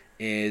loves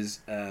is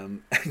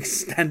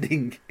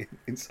standing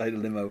inside a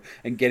limo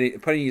and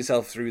putting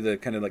yourself through the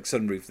kind of like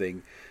sunroof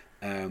thing,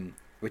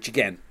 which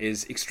again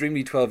is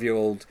extremely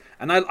 12-year-old.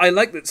 And I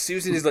like that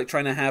Susan is like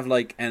trying to have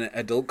like an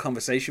adult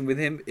conversation with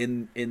him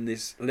in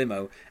this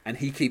limo, and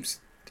he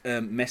keeps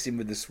messing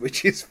with the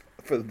switches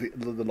for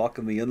the lock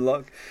and the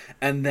unlock.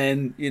 And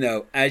then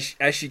as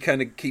she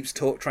kind of keeps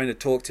trying to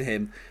talk to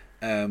him,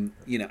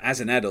 as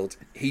an adult,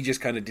 he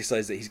just kind of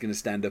decides that he's going to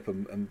stand up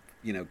and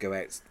go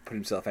out, put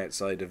himself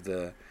outside of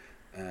the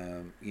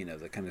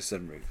the kind of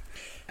sunroof.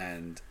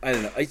 And I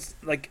don't know,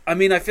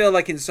 I feel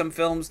like in some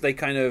films they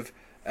kind of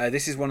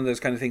this is one of those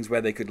kind of things where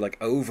they could like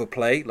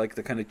overplay like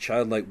the kind of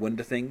childlike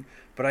wonder thing,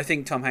 but I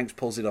think Tom Hanks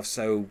pulls it off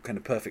so kind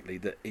of perfectly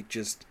that it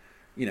just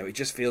it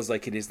just feels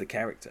like it is the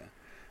character.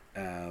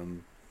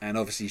 And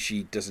obviously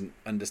she doesn't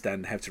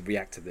understand how to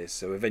react to this,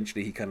 so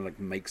eventually he kind of like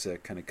makes her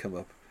kind of come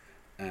up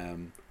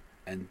and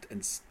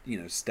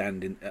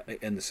stand in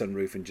the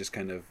sunroof and just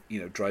kind of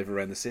drive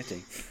around the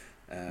city.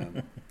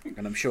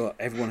 And I'm sure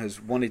everyone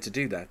has wanted to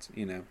do that.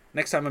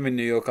 Next time I'm in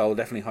New York, I'll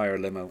definitely hire a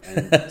limo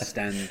and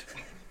stand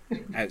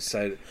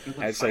outside the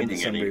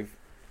sunroof.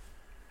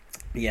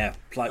 Yeah,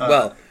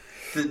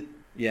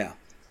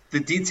 The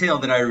detail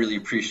that I really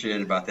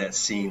appreciated about that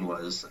scene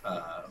was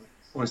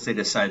once they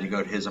decided to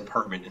go to his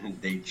apartment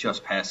and they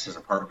just passed his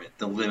apartment,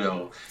 the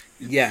limo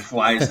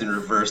flies in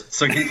reverse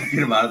so he can get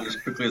him out of there as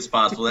quickly as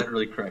possible. That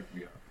really cracked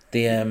me up.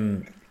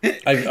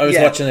 I was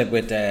Yeah. watching it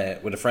with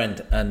a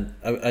friend, and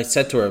I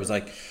said to her, I was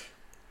like,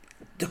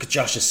 "Look at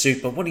Josh's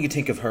suit, but what do you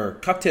think of her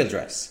cocktail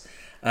dress?"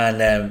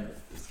 And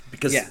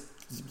because Yeah.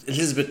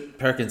 Elizabeth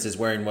Perkins is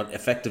wearing what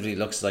effectively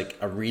looks like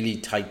a really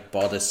tight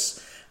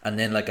bodice and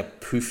then like a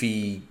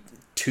poofy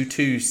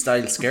tutu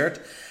style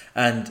skirt.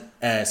 And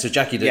so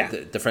Jackie,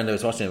 the friend I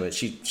was watching it with,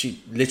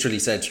 she literally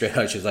said straight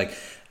out, she was like,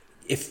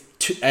 if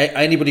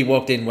anybody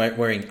walked in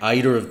wearing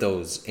either of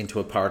those into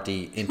a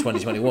party in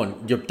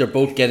 2021, they're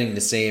both getting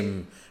the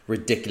same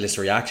ridiculous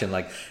reaction.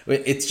 Like,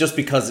 it's just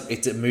because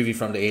it's a movie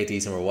from the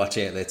 80s and we're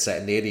watching it and it's set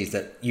in the 80s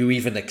that you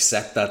even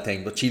accept that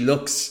thing. But she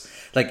looks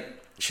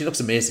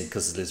amazing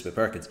because it's Elizabeth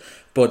Perkins,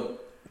 but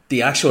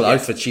the actual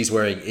outfit she's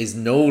wearing is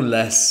no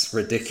less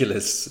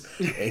ridiculous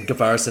in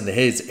comparison to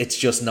his. It's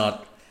just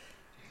not,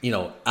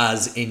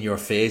 as in your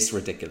face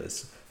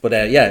ridiculous.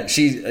 But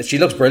she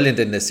looks brilliant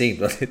in this scene,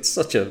 but it's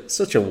such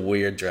a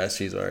weird dress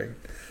she's wearing.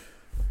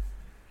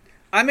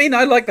 I mean,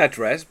 I like that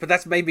dress, but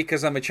that's maybe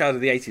because I'm a child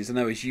of the 80s and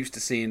I was used to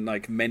seeing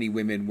like many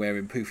women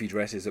wearing poofy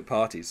dresses at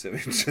parties. So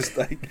it's just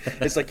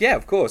like, yeah,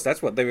 of course,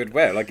 that's what they would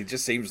wear. Like, it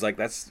just seems like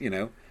that's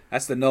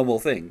the normal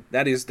thing.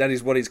 That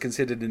is what is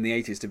considered in the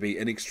 80s to be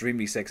an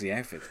extremely sexy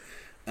outfit.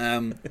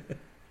 And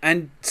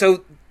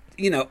so,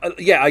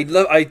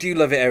 I do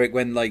love it, Eric,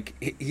 when like,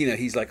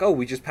 he's like, oh,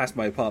 we just passed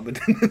my apartment.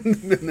 And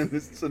then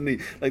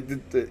suddenly, like,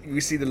 we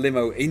see the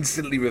limo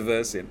instantly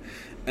reversing.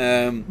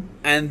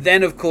 And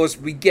then, of course,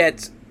 we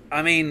get,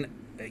 I mean,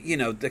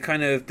 the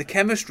kind of, the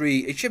chemistry,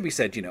 it should be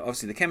said,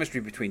 obviously the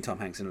chemistry between Tom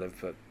Hanks and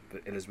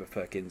Elizabeth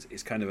Perkins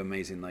is kind of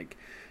amazing. Like,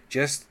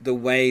 just the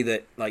way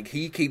that, like,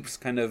 he keeps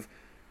kind of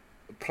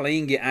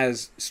playing it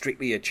as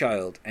strictly a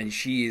child, and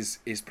she is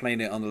playing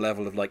it on the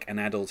level of like an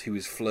adult who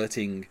is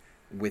flirting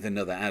with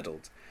another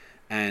adult,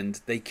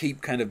 and they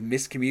keep kind of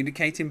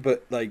miscommunicating,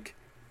 but like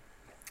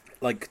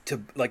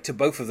to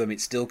both of them it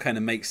still kind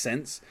of makes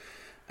sense.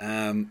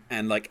 And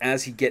like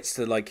as he gets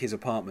to like his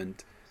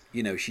apartment,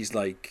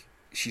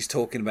 she's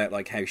talking about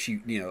like how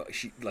she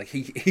like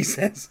he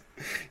says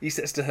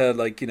to her,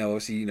 like,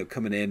 obviously,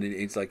 coming in, and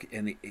he's like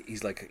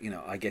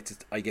I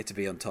get to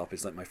be on top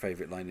is like my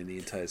favorite line in the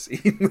entire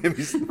scene. Where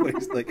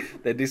he's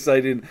like, they're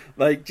deciding,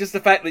 like, just the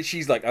fact that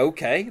she's like,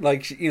 okay,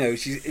 like, she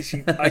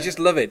I just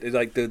love it. It's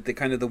like the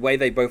kind of the way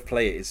they both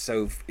play it is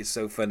so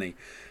funny.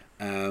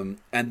 And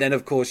then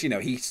of course,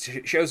 he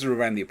shows her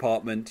around the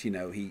apartment.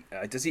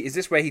 Is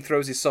this where he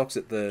throws his socks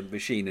at the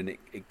machine and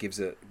it gives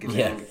her a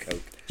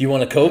Coke? Do you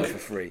want a Coke? For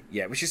free.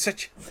 Yeah, which is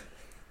such.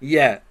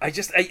 Yeah,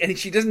 and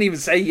she doesn't even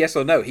say yes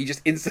or no. He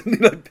just instantly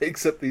like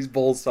picks up these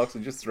ball socks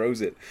and just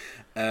throws it.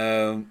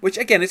 Which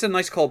again, it's a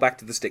nice callback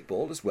to the stick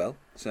ball as well.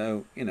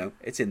 So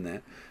it's in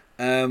there.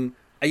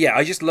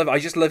 I just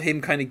love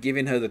him kind of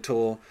giving her the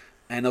tour.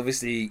 And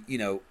obviously,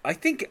 I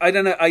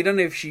don't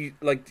know if she,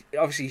 like,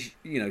 obviously,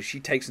 she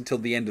takes until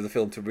the end of the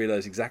film to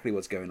realize exactly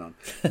what's going on.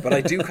 But I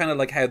do kind of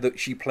like how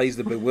she plays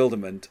the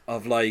bewilderment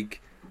of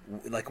like,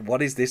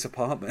 what is this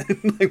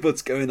apartment? Like,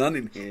 what's going on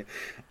in here?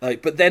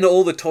 Like, but then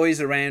all the toys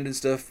around and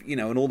stuff,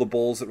 and all the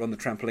balls that are on the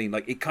trampoline,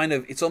 like,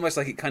 it's almost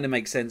like it kind of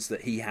makes sense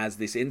that he has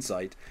this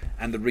insight.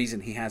 And the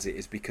reason he has it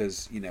is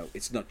because,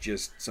 it's not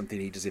just something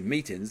he does in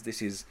meetings.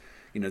 This is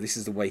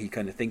the way he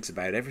kind of thinks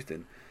about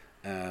everything.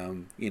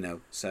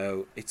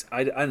 So it's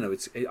I don't know,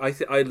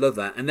 I love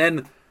that. And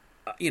then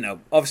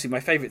obviously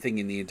my favorite thing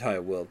in the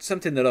entire world,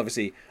 something that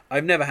obviously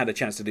I've never had a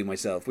chance to do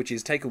myself, which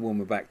is take a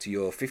woman back to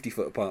your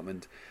 50-foot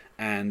apartment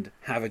and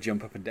have her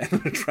jump up and down on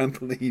a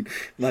trampoline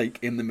like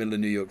in the middle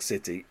of New York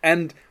City.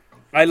 And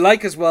I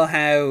like as well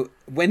how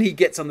when he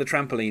gets on the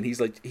trampoline,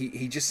 he's like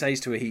he just says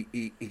to her,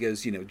 he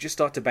goes, just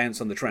start to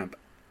bounce on the tramp,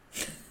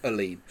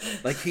 Aline.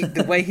 Like,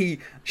 the way he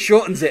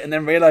shortens it and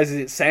then realizes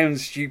it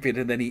sounds stupid,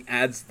 and then he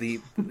adds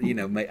the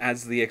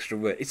extra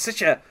word. It's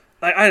such a,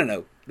 I don't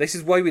know. This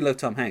is why we love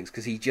Tom Hanks,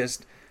 because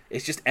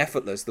it's just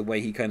effortless the way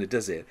he kind of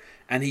does it,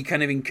 and he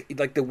kind of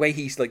like the way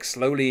he's like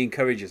slowly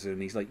encourages her,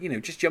 and he's like,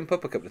 just jump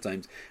up a couple of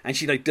times, and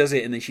she like does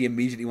it, and then she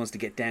immediately wants to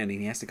get down, and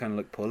he has to kind of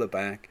like pull her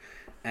back.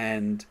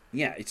 And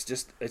yeah, it's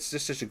just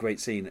such a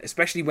great scene,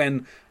 especially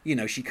when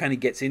she kind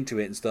of gets into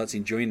it and starts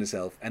enjoying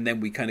herself, and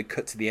then we kind of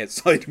cut to the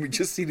outside and we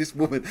just see this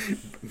woman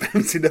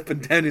bouncing up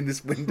and down in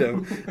this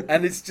window,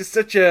 and it's just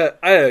such a,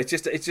 I don't know,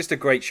 it's just a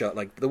great shot.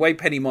 Like, the way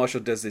Penny Marshall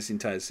does this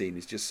entire scene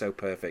is just so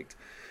perfect.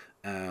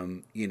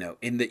 In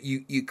that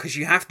because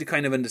you have to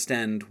kind of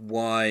understand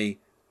why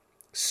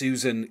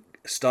Susan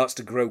starts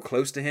to grow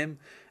close to him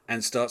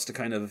and starts to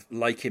kind of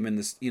like him in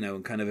this,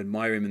 and kind of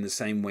admire him in the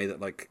same way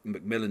that like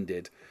Macmillan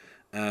did.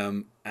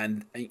 And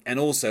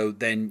also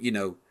then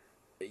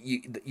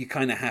you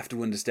kind of have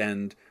to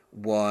understand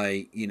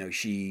why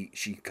she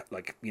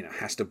like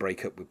has to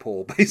break up with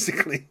Paul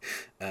basically,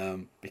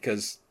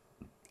 because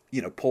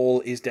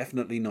Paul is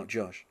definitely not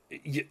Josh.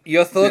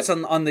 Your thoughts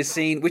on this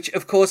scene, which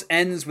of course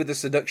ends with the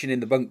seduction in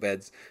the bunk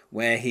beds,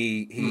 where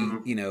he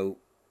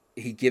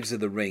he gives her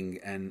the ring,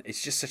 and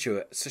it's just such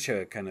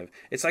a kind of,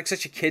 it's like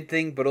such a kid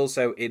thing, but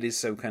also it is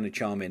so kind of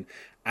charming.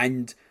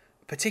 And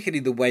particularly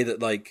the way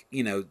that, like,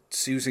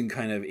 Susan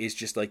kind of is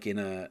just like in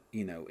a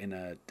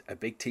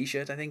big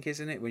t-shirt, I think,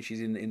 isn't it, when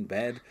she's in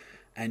bed,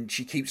 and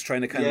she keeps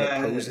trying to kind of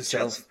pose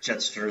herself.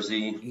 Jets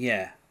jersey.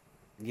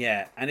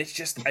 Yeah, and it's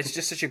just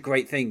such a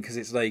great thing, because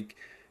it's like,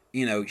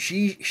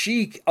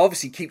 she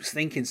obviously keeps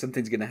thinking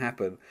something's going to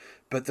happen,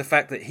 but the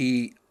fact that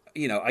he,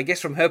 I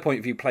guess from her point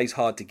of view, plays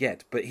hard to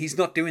get, but he's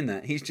not doing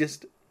that. He's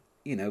just,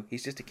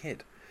 he's just a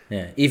kid.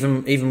 Yeah,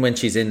 even when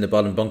she's in the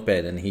bottom bunk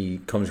bed and he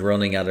comes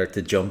running at her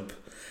to jump,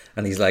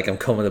 and he's like, "I'm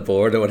coming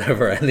aboard" or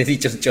whatever, and then he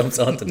just jumps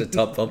onto the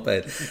top bunk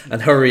bed,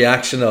 and her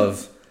reaction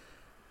of,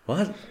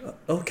 "What?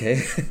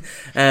 Okay,"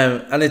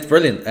 and it's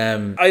brilliant.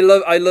 I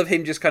love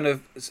him just kind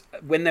of,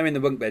 when they're in the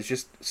bunk beds,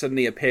 just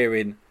suddenly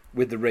appearing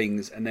with the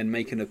rings and then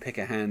making her pick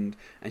a hand,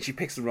 and she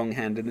picks the wrong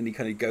hand, and then he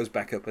kind of goes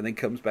back up and then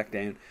comes back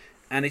down,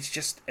 and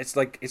it's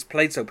like, it's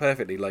played so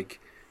perfectly. Like,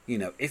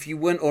 if you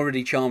weren't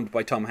already charmed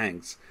by Tom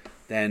Hanks,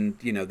 then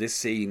this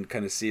scene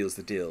kind of seals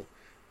the deal.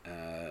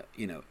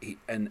 He,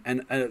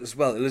 and as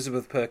well,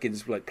 Elizabeth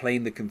Perkins, like,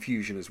 playing the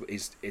confusion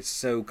is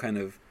so kind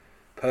of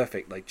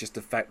perfect. Like, just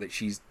the fact that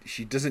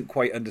she doesn't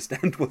quite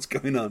understand what's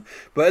going on,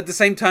 but at the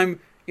same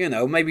time,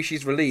 maybe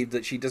she's relieved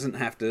that she doesn't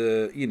have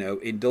to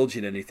indulge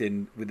in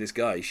anything with this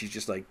guy. She's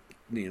just like,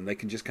 they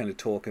can just kind of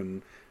talk,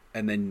 and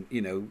then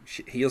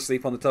he'll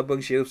sleep on the top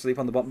bunk, she'll sleep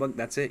on the bottom bunk.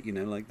 That's it.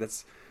 Like,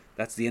 that's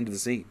the end of the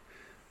scene.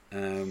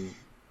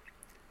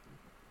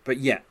 But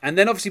yeah, and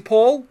then obviously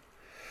Paul,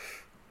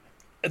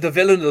 the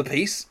villain of the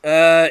piece,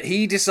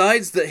 he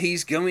decides that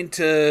he's going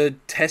to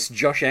test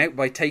Josh out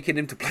by taking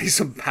him to play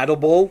some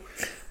paddleball.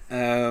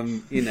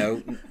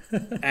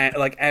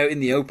 Like out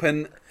in the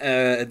open,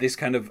 this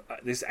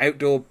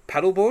outdoor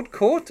paddleboard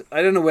court.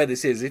 I don't know where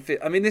this is.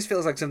 This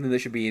feels like something that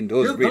should be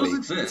indoors. Those really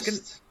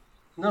exist.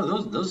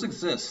 No, those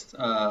exist.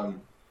 I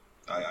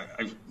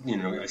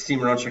see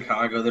them around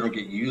Chicago. They don't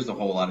get used a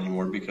whole lot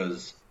anymore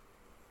because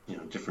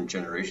different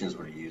generations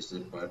would have used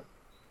it, but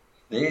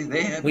they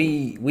have.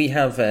 We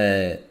have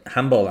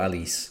handball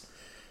alleys.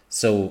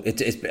 So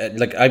it's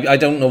like, I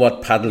don't know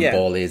what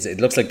paddleball is.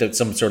 It looks like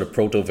some sort of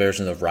proto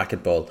version of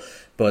racquetball,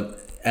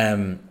 but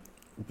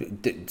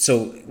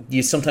so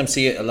you sometimes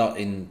see it a lot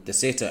in the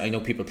States. I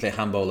know people play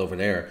handball over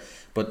there,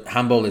 but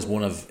handball is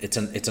it's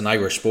an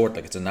Irish sport.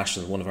 Like, it's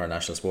one of our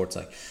national sports.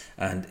 Like,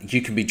 and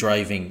you can be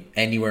driving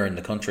anywhere in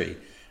the country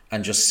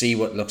and just see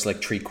what looks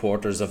like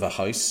 3/4 of a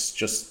house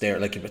just there.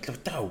 Like, you'd be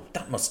like, "No,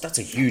 that's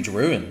a huge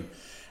ruin,"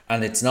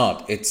 and it's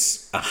not.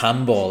 It's a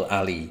handball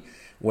alley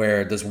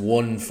where there's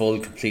one full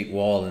complete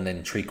wall, and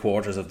then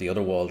 3/4 of the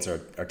other walls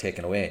are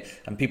taken away,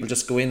 and people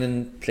just go in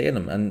and play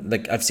them. And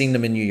like, I've seen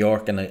them in New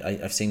York, and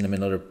I've seen them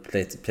in other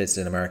places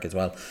in America as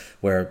well,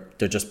 where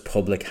they're just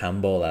public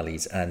handball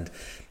alleys. And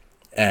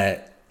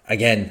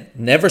again,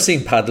 never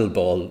seen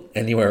paddleball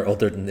anywhere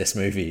other than this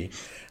movie.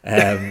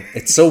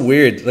 It's so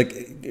weird. Like,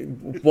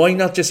 why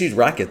not just use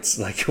rackets?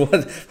 Like, what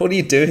are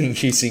you doing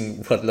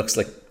using what looks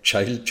like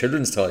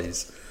children's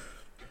toys?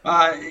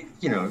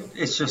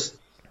 It's just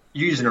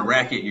using a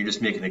racket. You're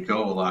just making it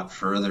go a lot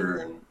further,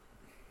 and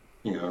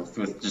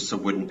with just a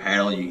wooden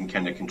paddle, you can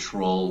kind of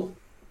control,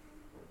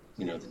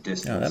 the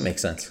distance. Oh, that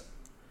makes sense.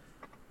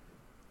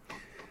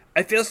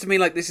 It feels to me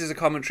like this is a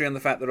commentary on the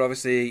fact that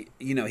obviously,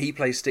 he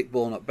plays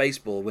stickball, not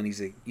baseball, when he's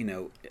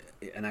an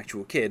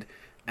actual kid.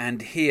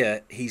 And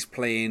here he's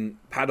playing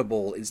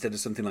paddleball instead of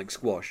something like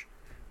squash,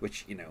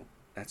 which,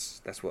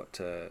 that's what,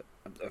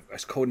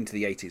 according to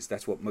the 80s,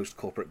 that's what most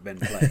corporate men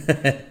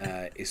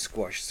play, is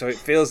squash. So it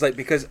feels like,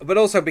 but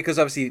also because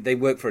obviously they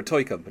work for a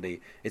toy company,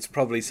 it's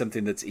probably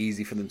something that's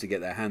easy for them to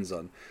get their hands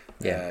on.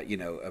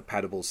 A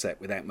paddleball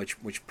set without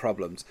much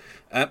problems.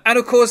 And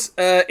of course,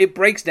 it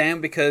breaks down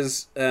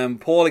because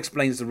Paul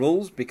explains the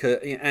rules,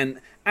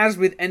 and as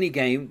with any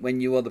game,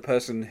 when you are the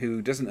person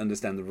who doesn't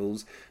understand the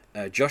rules,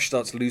 Josh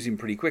starts losing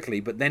pretty quickly,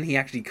 but then he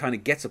actually kind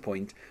of gets a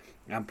point,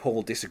 and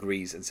Paul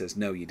disagrees and says,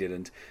 "No, you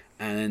didn't."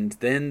 And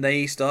then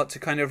they start to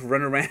kind of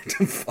run around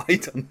and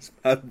fight on this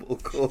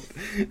paddleball court.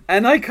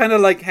 And I kind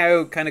of like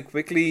how kind of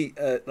quickly,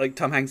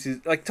 Tom Hanks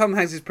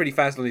is pretty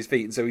fast on his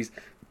feet, and so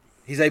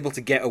he's able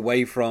to get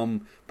away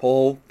from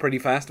Paul pretty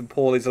fast, and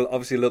Paul is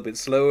obviously a little bit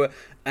slower.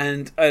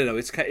 And I don't know,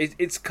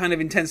 it's kind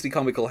of intensely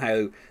comical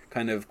how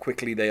kind of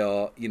quickly they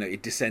are.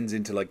 It descends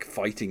into like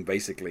fighting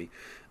basically.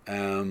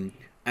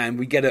 And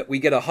we get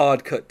a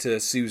hard cut to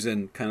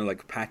Susan kind of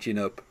like patching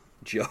up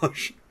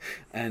Josh,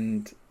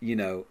 and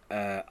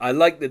I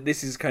like that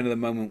this is kind of the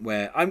moment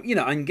where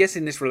I'm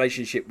guessing this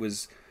relationship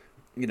was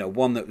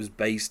one that was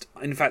based,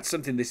 in fact,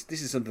 this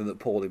is something that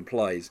Paul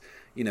implies,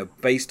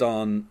 based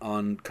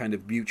on kind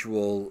of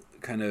mutual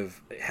kind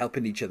of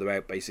helping each other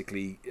out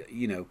basically,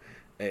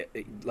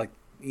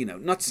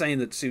 not saying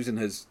that Susan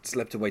has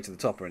slept her way to the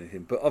top or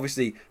anything, but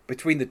obviously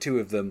between the two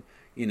of them,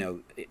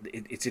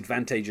 it's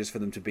advantageous for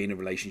them to be in a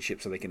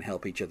relationship so they can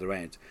help each other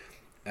out.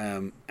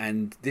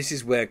 And this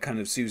is where kind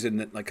of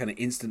Susan like kind of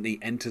instantly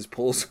enters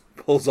Paul's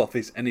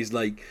office and is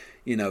like,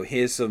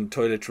 here's some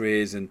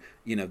toiletries and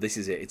this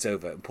is it, it's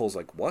over. And Paul's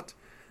like, what?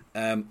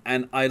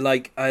 And I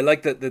like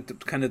that the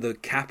kind of the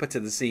capper to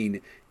the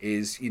scene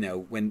is, you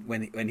know,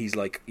 when he's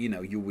like, you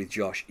know, you're with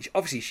Josh.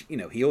 Obviously, you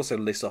know, he also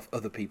lists off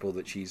other people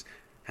that she's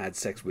had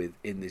sex with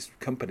in this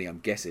company, I'm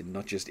guessing,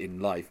 not just in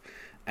life.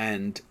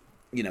 And,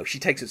 you know, she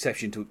takes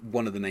exception to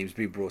one of the names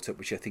being brought up,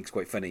 which I think is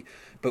quite funny.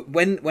 But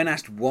when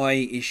asked why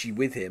is she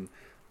with him,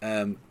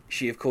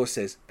 she of course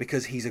says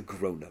because he's a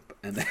grown up,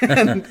 and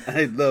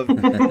I love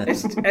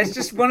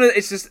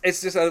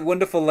it's just a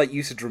wonderful like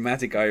use of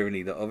dramatic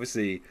irony that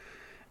obviously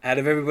out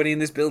of everybody in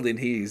this building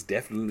he is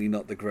definitely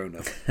not the grown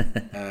up.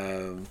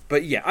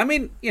 But yeah, I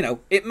mean, you know,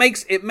 it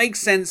makes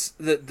sense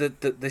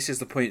that this is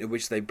the point at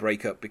which they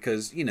break up,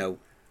 because, you know,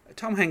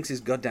 Tom Hanks is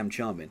goddamn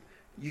charming.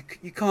 You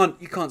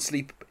can't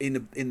sleep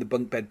in the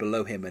bunk bed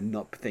below him and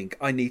not think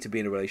I need to be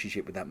in a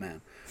relationship with that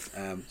man.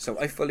 So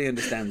I fully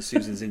understand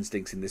Susan's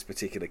instincts in this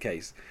particular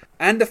case,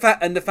 and the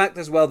fact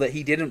as well that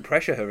he didn't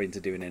pressure her into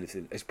doing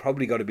anything. It's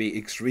probably got to be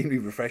extremely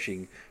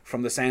refreshing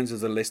from the sounds of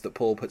the list that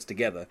Paul puts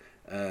together,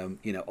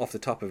 you know, off the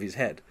top of his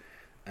head.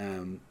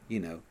 You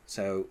know,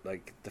 so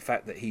like the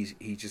fact that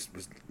he just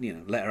was, you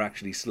know, let her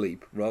actually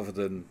sleep rather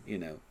than, you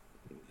know,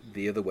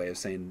 the other way of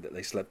saying that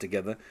they slept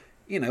together.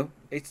 You know,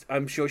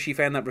 I'm sure she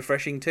found that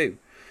refreshing too.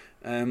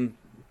 And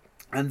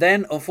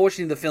then,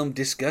 unfortunately, the film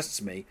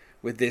disgusts me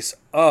with this.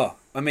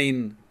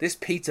 This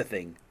pizza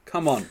thing.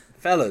 Come on,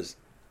 fellas,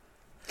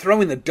 throw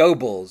in the dough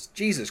balls.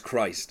 Jesus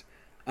Christ!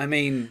 I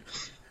mean,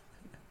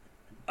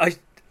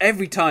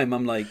 every time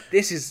I'm like,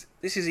 this is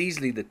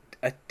easily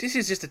this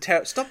is just a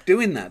terrible. Stop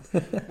doing that.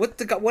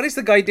 What is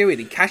the guy doing?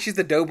 He cashes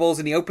the dough balls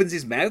and he opens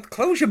his mouth.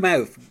 Close your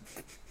mouth.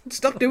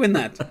 Stop doing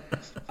that.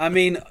 I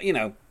mean, you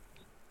know.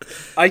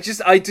 I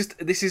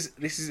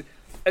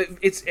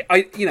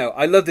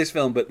love this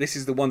film, but this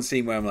is the one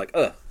scene where I'm like,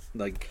 ugh,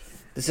 like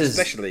this is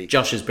especially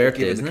Josh's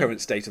birthday, given the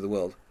current state of the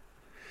world.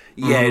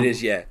 Yeah, it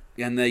is. Yeah,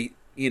 and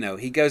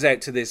he goes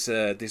out to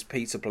this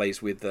pizza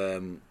place with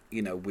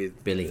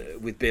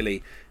with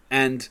Billy,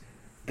 and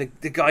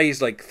the guy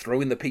is like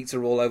throwing the pizza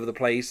all over the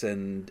place,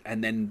 and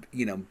then,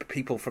 you know,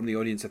 people from the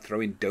audience are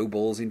throwing dough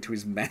balls into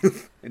his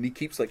mouth, and he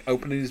keeps like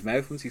opening his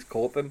mouth once he's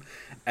caught them,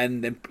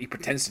 and then he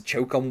pretends to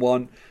choke on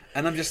one,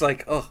 and I'm just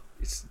like, oh,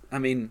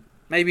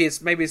 maybe it's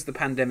the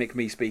pandemic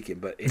me speaking,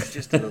 but it's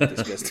just a little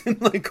disgusting.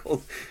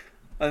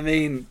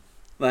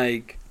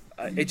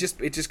 It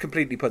just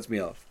completely puts me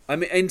off. I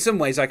mean, in some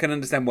ways, I can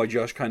understand why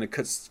Josh kind of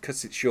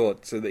cuts it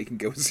short so that he can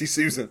go and see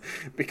Susan,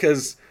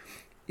 because,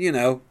 you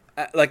know,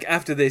 like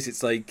after this,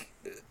 it's like,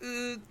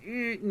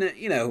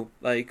 you know,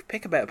 like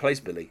pick a better place,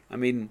 Billy. I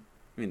mean,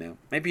 you know,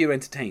 maybe you're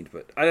entertained,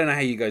 but I don't know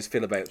how you guys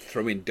feel about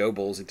throwing dough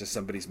balls into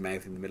somebody's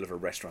mouth in the middle of a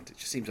restaurant. It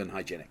just seems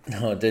unhygienic.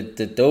 No, the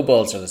dough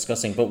balls are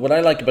disgusting. But what I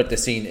like about the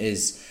scene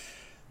is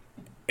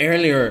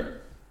earlier,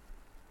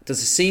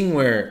 there's a scene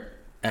where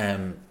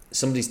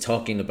somebody's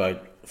talking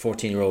about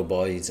 14-year-old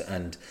boys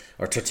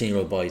or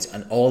 13-year-old boys,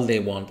 and all they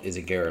want is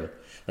a girl.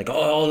 Like,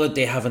 all that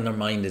they have in their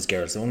mind is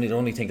girls. They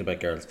only think about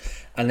girls.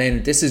 And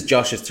then this is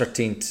Josh's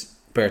 13th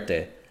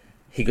birthday.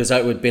 He goes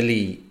out with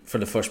Billy for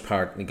the first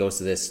part, and he goes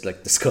to this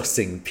like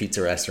disgusting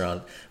pizza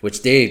restaurant,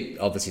 which they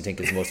obviously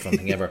think is the most fun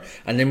thing ever.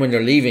 And then when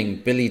they're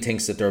leaving, Billy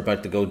thinks that they're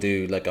about to go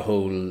do like a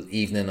whole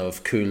evening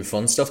of cool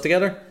fun stuff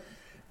together,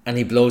 and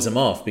he blows him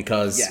off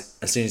because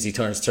as soon as he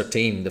turns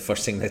 13, the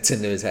first thing that's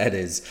into his head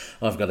is,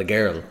 oh, I've got a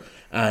girl.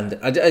 And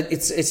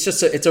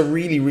it's a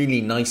really, really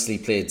nicely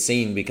played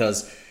scene,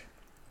 because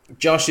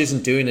Josh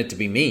isn't doing it to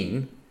be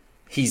mean.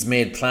 He's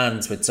made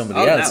plans with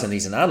somebody else, and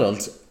he's an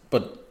adult.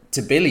 But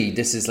to Billy,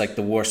 this is like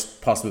the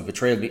worst possible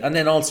betrayal. And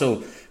then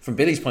also, from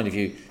Billy's point of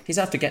view, he's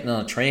after getting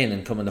on a train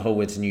and coming the whole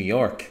way to New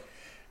York.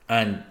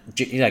 And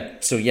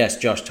like, so yes,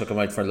 Josh took him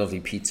out for a lovely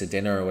pizza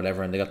dinner or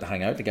whatever, and they got to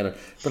hang out together.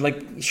 But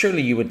like,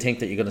 surely you would think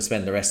that you're going to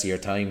spend the rest of your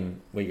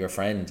time with your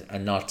friend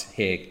and not,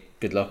 hey,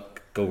 good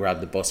luck, go grab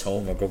the bus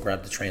home or go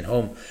grab the train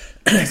home.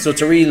 So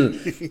it's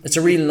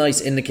a real nice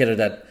indicator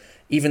that,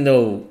 even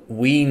though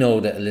we know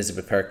that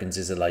Elizabeth Perkins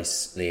is a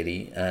nice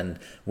lady and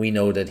we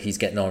know that he's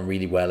getting on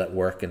really well at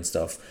work and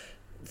stuff,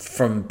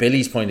 from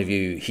Billy's point of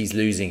view, he's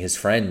losing his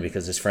friend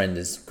because his friend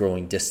is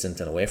growing distant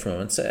and away from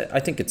him. And so I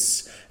think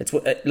it's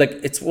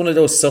one of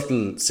those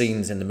subtle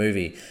scenes in the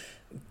movie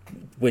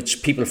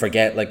which people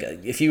forget. Like,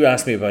 if you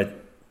ask me about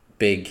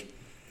Big,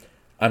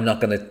 I'm not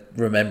going to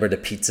remember the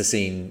pizza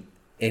scene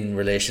in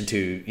relation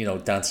to, you know,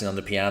 dancing on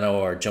the piano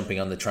or jumping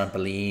on the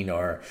trampoline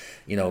or,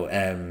 you know,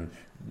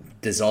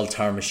 the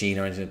Zoltar machine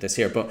or anything like this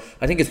here. But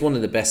I think it's one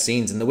of the best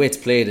scenes, and the way it's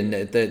played and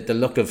the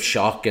look of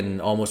shock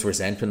and almost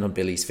resentment on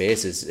Billy's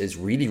face is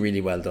really,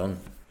 really well done.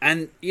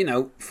 And, you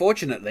know,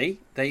 fortunately,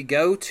 they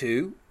go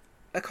to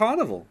a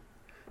carnival.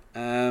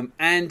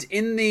 And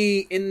in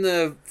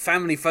the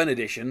Family Fun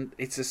edition,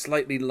 it's a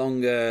slightly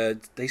longer.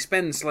 They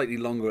spend slightly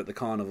longer at the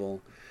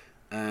carnival.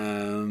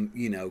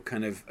 You know,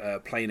 kind of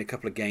playing a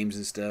couple of games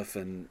and stuff.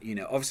 And, you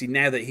know, obviously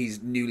now that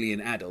he's newly an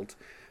adult,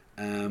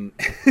 you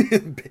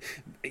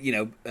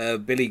know,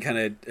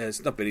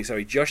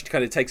 Josh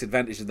kind of takes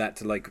advantage of that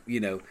to, like, you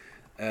know,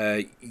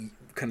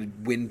 kind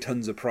of win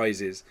tons of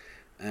prizes.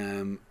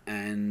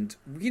 And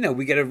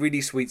we get a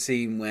really sweet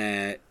scene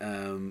where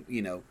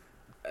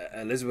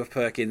Elizabeth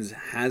Perkins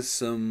has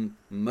some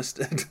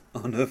mustard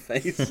on her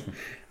face,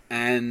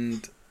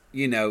 and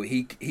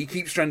he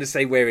keeps trying to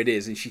say where it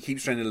is, and she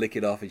keeps trying to lick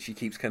it off, and she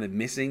keeps kind of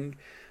missing,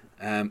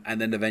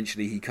 and then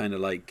eventually he kind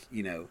of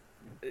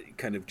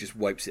kind of just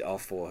wipes it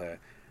off for her,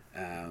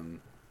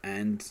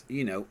 and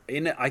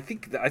I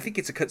think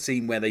it's a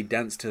cutscene where they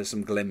dance to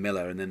some Glenn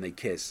Miller and then they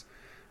kiss,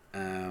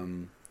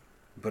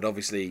 but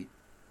obviously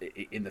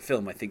in the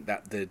film I think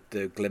that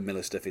the Glenn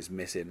Miller stuff is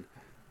missing.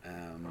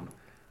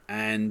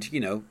 And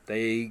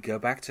they go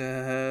back to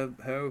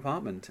her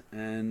apartment,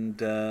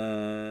 and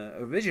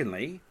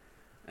originally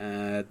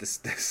the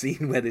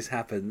scene where this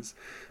happens,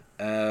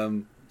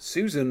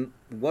 Susan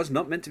was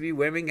not meant to be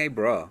wearing a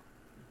bra.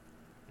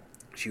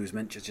 She was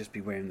meant to just be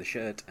wearing the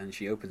shirt, and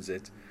she opens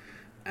it,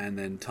 and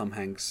then Tom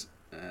Hanks,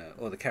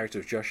 or the character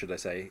of Josh, should I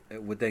say,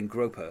 would then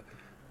grope her.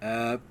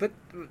 But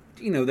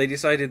they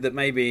decided that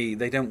maybe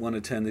they don't want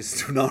to turn this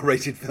into an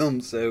R-rated film,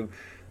 so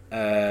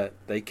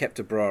they kept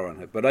a bra on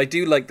her. But I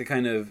do like the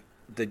kind of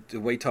the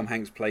way Tom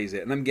Hanks plays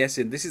it, and I'm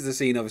guessing this is the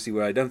scene obviously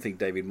where I don't think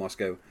David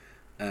Moscow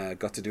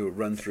got to do a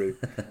run through,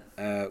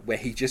 where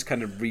he just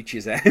kind of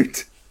reaches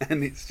out,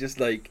 and it's just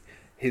like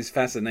his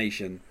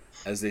fascination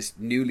as this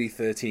newly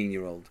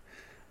 13-year-old.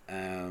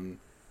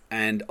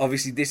 And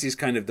obviously this is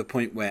kind of the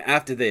point where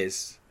after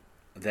this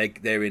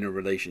they're in a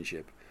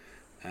relationship,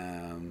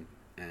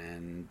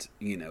 and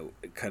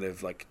kind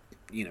of like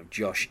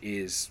Josh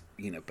is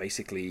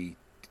basically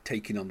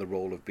taking on the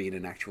role of being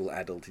an actual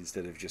adult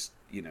instead of just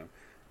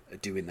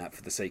doing that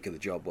for the sake of the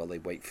job while they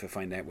wait to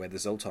find out where the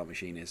Zoltar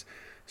machine is.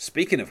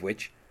 Speaking of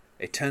which,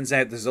 it turns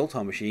out the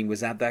Zoltar machine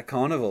was at that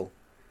carnival,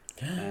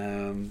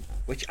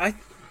 which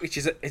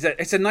is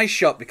it's a nice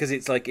shot because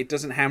it's like it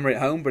doesn't hammer it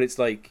home, but it's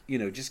like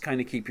just kind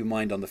of keep your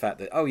mind on the fact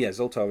that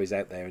Zoltar is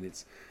out there and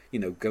it's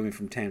going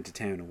from town to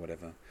town or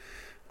whatever.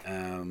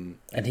 And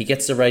he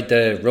gets to ride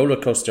the roller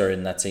coaster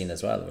in that scene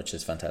as well, which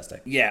is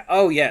fantastic. Yeah.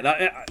 Oh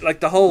yeah.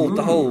 Like the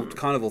whole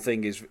carnival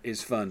thing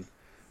is fun.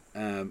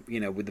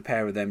 With the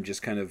pair of them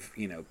just kind of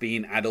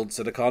being adults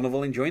at a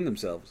carnival enjoying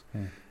themselves.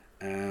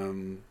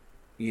 And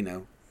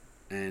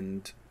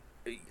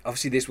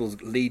obviously this will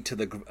lead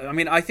to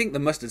I think the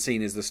mustard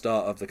scene is the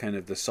start of the kind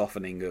of the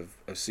softening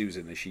of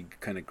Susan as she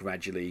kind of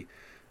gradually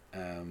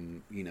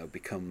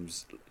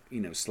becomes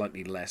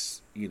slightly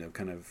less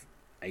kind of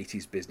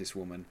 80s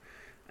businesswoman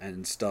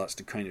and starts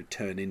to kind of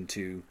turn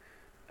into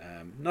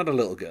not a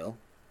little girl,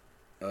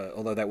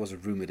 although that was a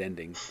rumoured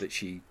ending, that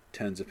she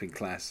turns up in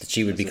class. That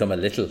she would become a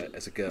little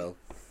as a girl.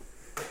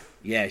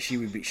 Yeah, she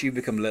would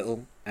become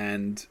little,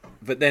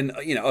 but then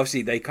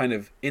obviously they kind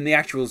of in the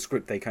actual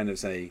script they kind of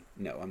say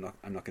no,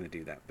 I'm not going to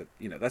do that, but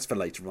that's for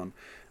later on.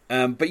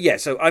 But yeah,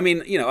 so I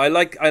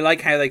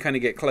like how they kind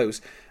of get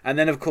close, and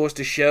then of course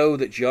to show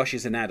that Josh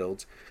is an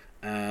adult,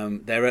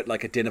 they're at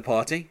like a dinner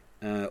party,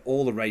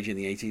 all the rage in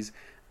the 80s.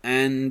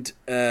 And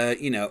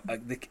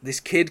this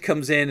kid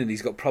comes in and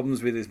he's got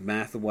problems with his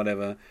math or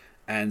whatever,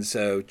 and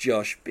so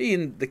Josh,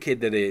 being the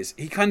kid that is,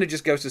 he kind of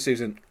just goes to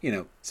Susan,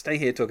 stay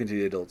here talking to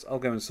the adults, I'll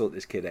go and sort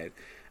this kid out.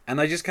 And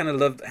I just kind of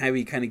loved how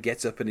he kind of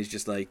gets up and he's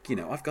just like,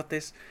 I've got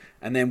this.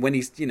 And then when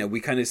he's,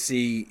 we kind of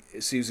see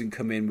Susan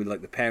come in with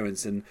like the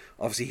parents, and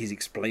obviously he's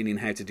explaining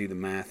how to do the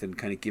math and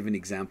kind of giving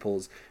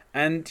examples,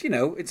 and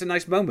it's a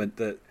nice moment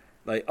that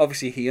like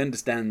obviously he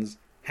understands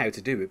how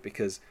to do it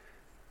because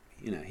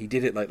he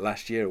did it like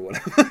last year or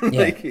whatever.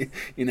 Like,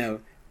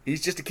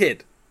 he's just a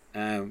kid.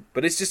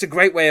 But it's just a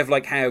great way of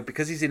like how,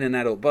 because he's in an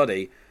adult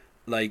body,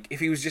 like if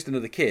he was just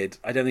another kid,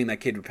 I don't think that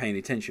kid would pay any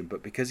attention.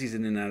 But because he's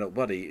in an adult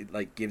body, it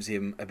like gives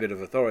him a bit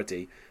of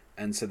authority,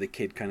 and so the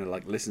kid kind of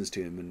like listens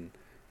to him, and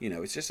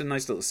it's just a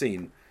nice little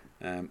scene.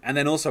 And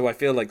then also I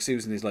feel like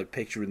Susan is like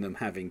picturing them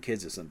having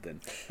kids or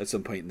something at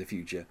some point in the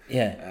future.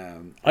 Yeah,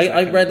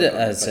 I read it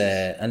as,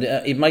 and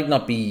it might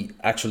not be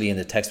actually in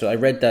the text, but I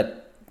read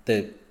that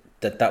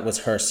that was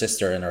her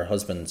sister and her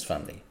husband's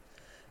family.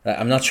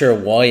 I'm not sure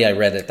why I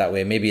read it that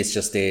way. Maybe it's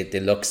just they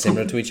look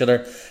similar to each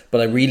other.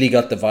 But I really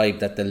got the vibe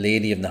that the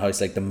lady in the house,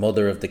 like the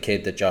mother of the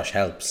kid that Josh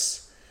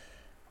helps,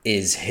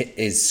 is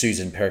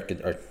Susan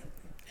Perkins, or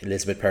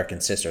Elizabeth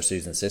Perkins' sister,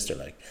 Susan's sister,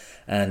 like,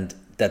 and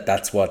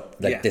that's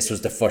what like this was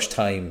the first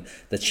time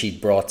that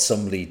she'd brought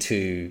somebody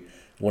to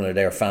one of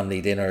their family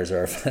dinners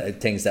or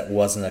things that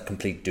wasn't a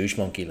complete douche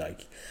monkey,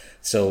 like.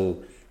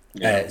 So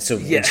when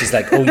she's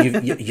like, oh,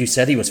 you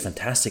said he was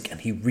fantastic,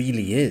 and he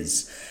really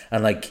is,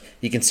 and like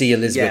you can see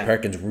Elizabeth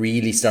Perkins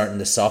really starting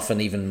to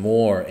soften even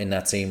more in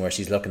that scene where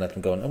she's looking at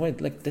him going, oh wait,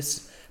 like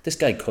this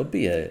guy could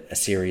be a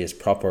serious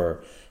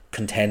proper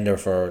contender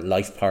for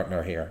life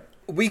partner here.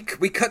 We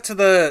cut to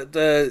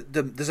the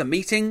there's a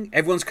meeting,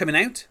 everyone's coming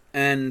out,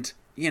 and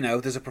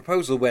there's a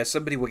proposal where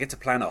somebody will get to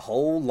plan a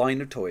whole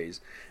line of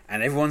toys,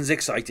 and everyone's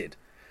excited.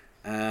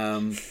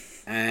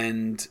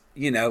 And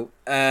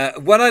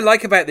what I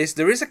like about this,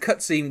 there is a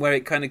cutscene where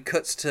it kind of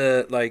cuts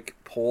to like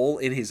Paul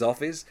in his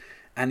office,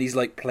 and he's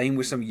like playing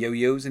with some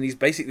yo-yos, and he's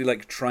basically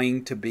like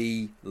trying to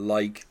be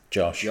like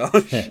Josh.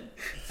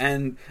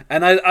 and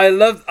I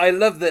love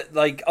that,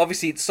 like,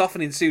 obviously it's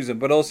softening Susan,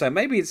 but also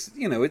maybe it's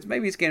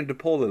getting to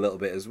Paul a little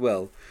bit as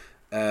well.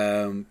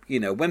 When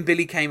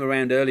Billy came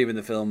around earlier in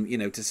the film,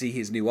 to see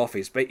his new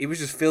office, it was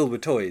just filled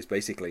with toys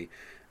basically,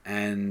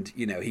 and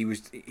he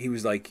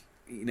was like,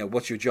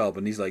 what's your job?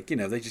 And he's like,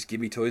 they just give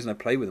me toys and I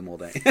play with them all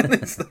day.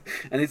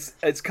 and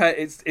it's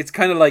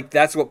kind of like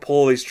that's what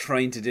Paul is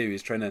trying to do.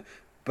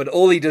 But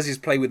all he does is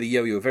play with the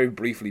yo-yo very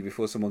briefly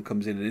before someone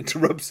comes in and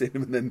interrupts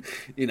him, and then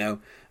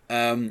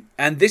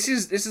and this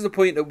is the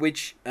point at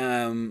which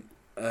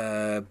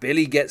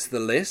Billy gets the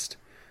list,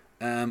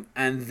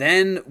 and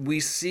then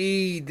we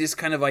see this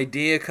kind of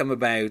idea come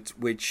about,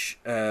 which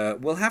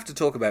we'll have to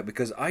talk about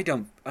because it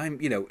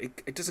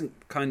doesn't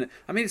kind of,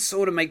 it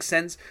sort of makes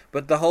sense,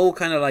 but the whole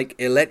kind of like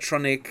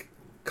electronic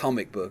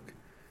comic book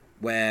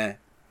where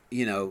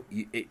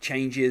it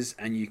changes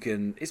and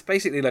it's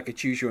basically like a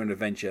choose your own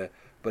adventure,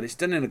 but it's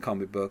done in a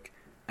comic book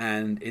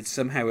and it's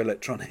somehow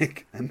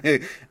electronic.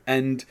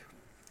 And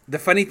the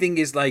funny thing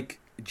is, like,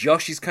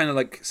 Josh is kind of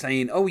like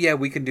saying, oh yeah,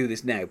 we can do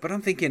this now, but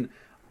I'm thinking,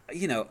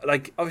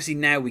 like, obviously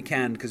now we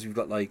can because we've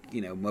got, like,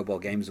 mobile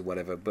games or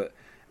whatever, but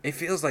it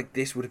feels like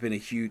this would have been a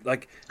huge,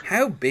 like,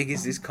 how big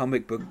is this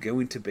comic book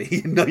going to be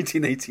in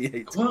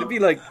 1988? Well, it'd be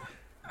like,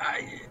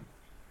 I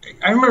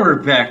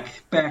remember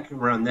back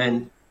around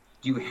then,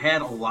 you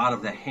had a lot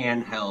of the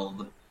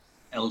handheld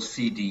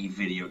LCD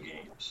video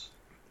games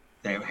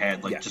that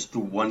had just the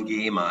one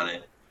game on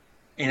it,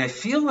 and I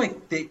feel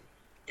like it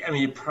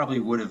probably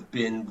would have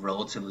been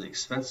relatively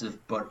expensive,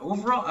 but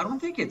overall, I don't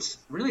think it's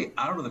really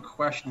out of the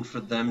question for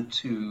them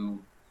to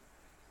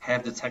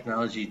have the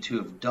technology to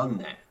have done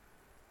that.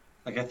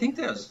 Like, I think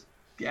that was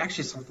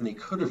actually something they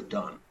could have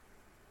done.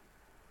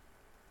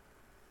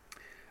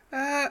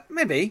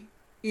 Maybe,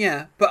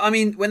 yeah. But,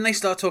 when they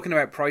start talking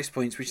about price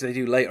points, which they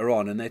do later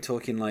on, and they're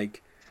talking,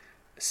 like,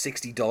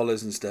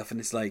 $60 and stuff,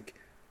 and it's like,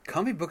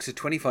 comic books are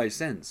 25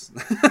 cents.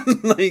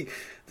 Like,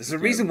 there's a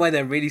reason why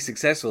they're really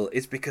successful.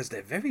 It's because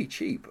they're very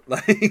cheap.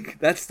 Like,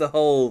 that's the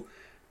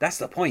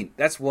point.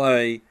 That's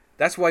why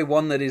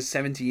one that is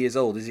 70 years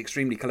old is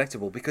extremely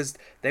collectible, because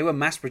they were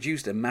mass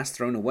produced and mass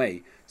thrown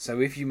away.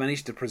 So if you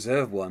managed to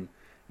preserve one,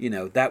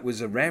 that was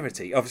a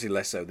rarity. Obviously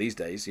less so these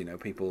days,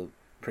 people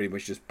pretty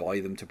much just buy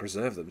them to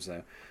preserve them.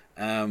 So,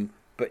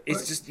 but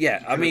it's just, yeah,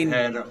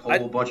 had a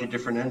whole bunch of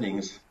different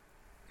endings.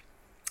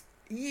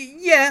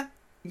 Yeah.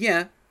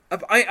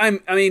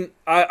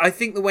 I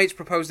think the way it's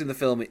proposed in the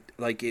film,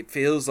 it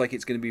feels like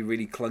it's going to be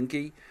really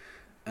clunky,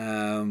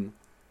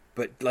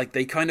 but like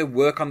they kind of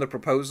work on the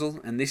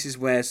proposal, and this is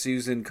where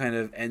Susan kind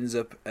of ends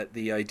up at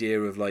the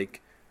idea of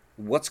like,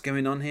 what's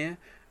going on here?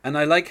 And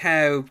I like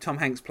how Tom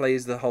Hanks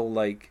plays the whole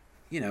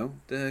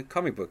the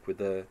comic book with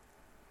the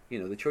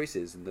the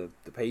choices and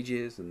the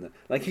pages and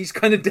he's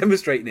kind of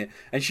demonstrating it,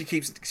 and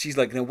she's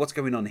like, what's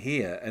going on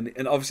here?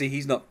 And obviously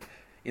he's not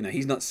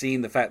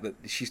seeing the fact that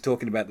she's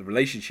talking about the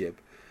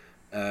relationship.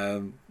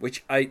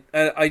 Which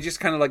I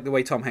just kind of like the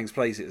way Tom Hanks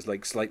plays it, is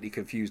like slightly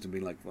confused and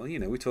being like, well,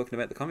 we're talking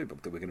about the comic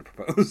book that we're going to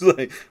propose.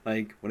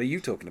 like what are you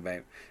talking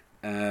about?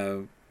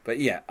 But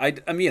yeah,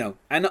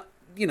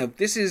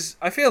 this is,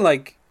 I feel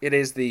like it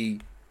is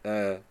the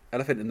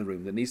elephant in the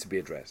room that needs to be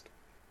addressed.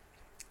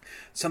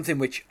 Something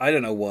which I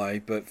don't know why,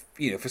 but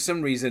for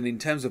some reason in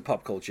terms of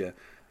pop culture,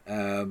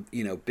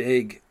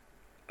 big,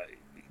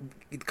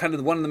 kind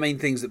of one of the main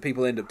things that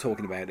people end up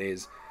talking about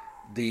is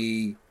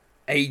the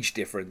age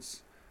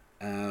difference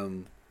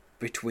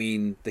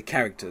between the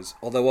characters.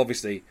 Although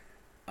obviously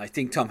I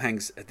think Tom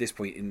Hanks at this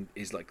point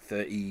is like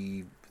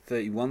 30,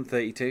 31,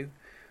 32,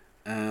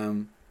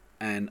 and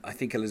I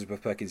think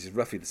Elizabeth Perkins is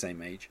roughly the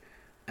same age,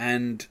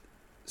 and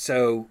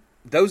so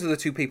those are the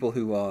two people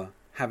who are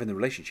having the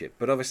relationship,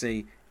 but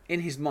obviously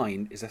in his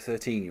mind is a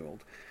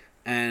 13-year-old,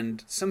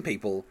 and some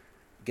people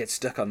get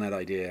stuck on that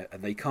idea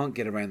and they can't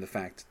get around the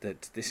fact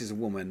that this is a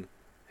woman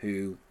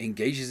who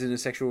engages in a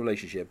sexual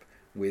relationship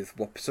with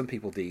what some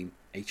people deem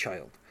a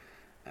child.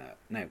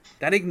 Now,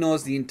 that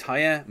ignores the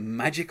entire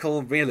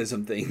magical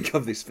realism thing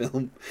of this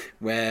film,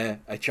 where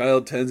a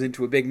child turns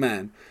into a big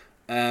man.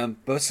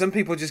 But some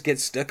people just get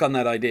stuck on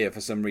that idea for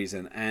some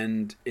reason,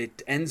 and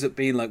it ends up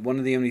being like one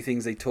of the only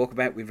things they talk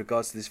about with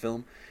regards to this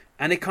film.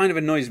 And it kind of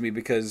annoys me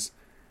because,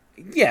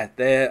 yeah,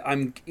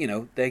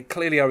 they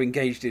clearly are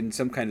engaged in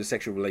some kind of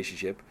sexual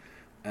relationship,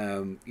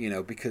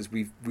 because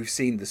we've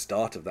seen the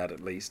start of that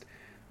at least.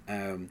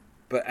 And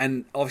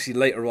obviously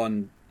later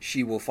on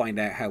she will find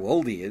out how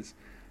old he is.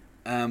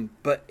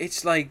 But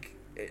it's like,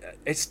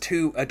 it's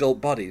two adult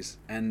bodies,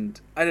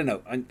 and I don't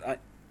know.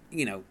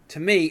 To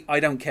me, I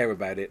don't care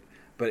about it,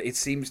 but it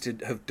seems to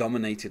have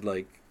dominated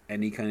like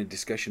any kind of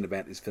discussion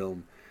about this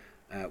film,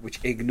 which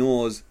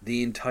ignores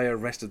the entire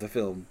rest of the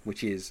film,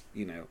 which is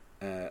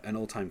an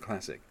all-time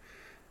classic.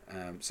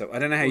 So I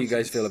don't know how you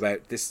guys feel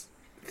about this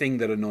thing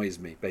that annoys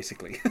me,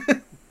 basically.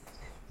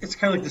 It's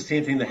kind of like the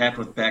same thing that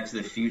happened with Back to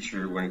the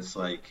Future when it's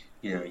like,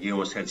 you know, you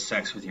almost had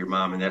sex with your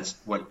mom, and that's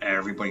what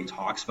everybody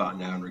talks about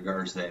now in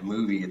regards to that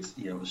movie. It's,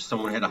 you know,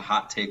 someone had a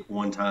hot take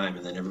one time,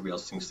 and then everybody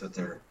else thinks that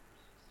they're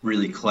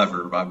really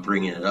clever about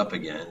bringing it up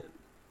again.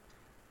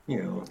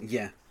 You know,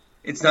 Yeah.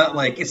 it's not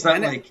like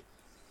And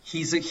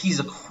he's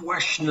a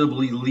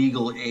questionably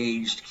legal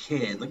aged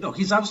kid. Like, no,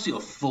 he's obviously a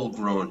full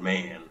grown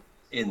man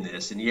in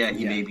this, and yeah,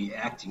 he Yeah. may be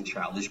acting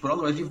childish, but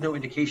otherwise you have no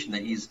indication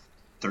that he's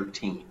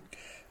 13.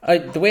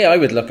 The way I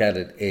would look at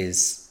it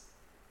is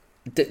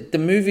the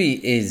movie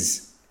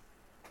is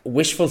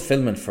wish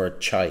fulfillment for a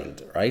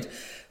child, right?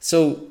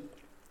 So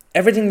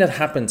everything that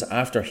happens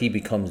after he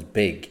becomes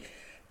big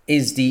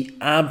is the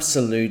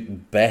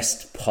absolute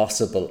best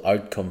possible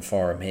outcome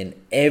for him in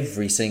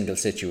every single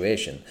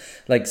situation.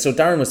 Like, so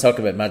Darren was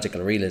talking about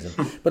magical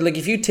realism, but like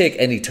if you take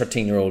any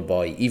 13-year-old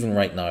boy, even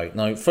right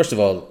now, first of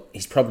all,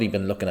 he's probably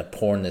been looking at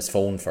porn on his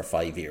phone for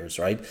 5 years,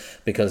 right?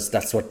 Because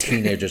that's what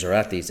teenagers are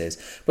at these days.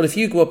 But if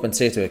you go up and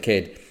say to a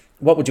kid,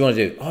 what would you want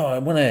to do? Oh, I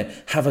want to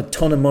have a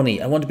ton of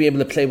money. I want to be able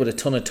to play with a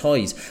ton of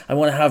toys. I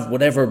want to have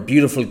whatever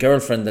beautiful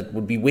girlfriend that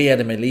would be way out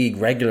of my league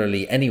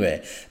regularly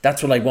anyway.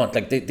 That's what I want.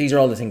 Like, these are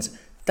all the things.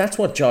 That's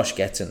what Josh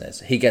gets in this.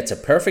 He gets a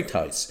perfect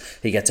house.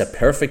 He gets a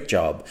perfect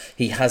job.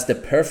 He has the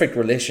perfect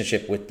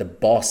relationship with the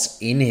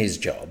boss in his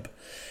job.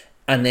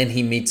 And then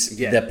he meets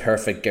the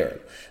perfect girl.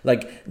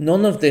 Like,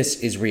 none of this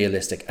is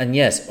realistic. And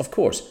yes, of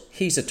course,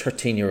 he's a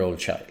 13-year-old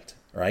child,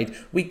 right?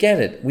 We get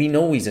it. We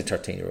know he's a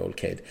 13-year-old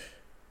kid.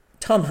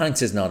 Tom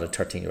Hanks is not a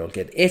 13-year-old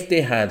kid. If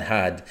they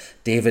had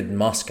David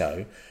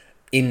Moscow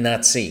in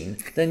that scene,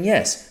 then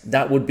yes,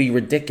 that would be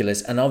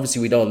ridiculous. And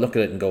obviously we'd all look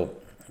at it and go,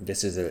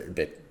 this is a little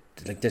bit,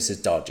 like, this is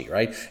dodgy,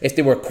 right? If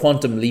they were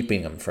quantum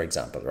leaping him, for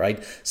example,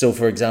 right? So,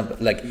 for example,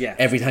 like,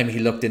 every time he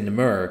looked in the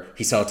mirror,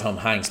 he saw Tom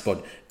Hanks,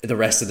 but the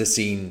rest of the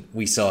scene,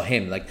 we saw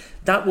him. Like,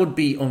 that would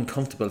be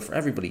uncomfortable for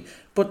everybody.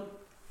 But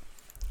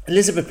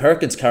Elizabeth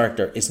Perkins'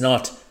 character is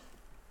not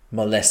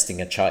molesting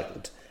a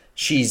child.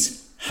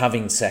 She's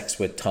having sex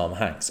with Tom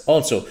Hanks.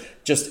 Also,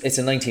 it's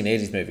a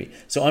 1980s movie,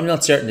 so I'm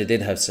not certain they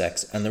did have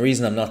sex, and the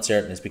reason I'm not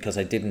certain is because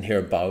I didn't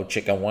hear bow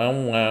chicka wow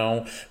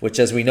wow, which,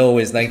 as we know,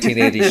 is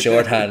 1980s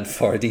shorthand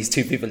for these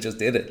two people just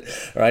did it,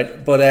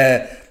 right? But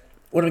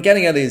what I'm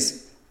getting at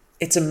is,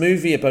 it's a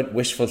movie about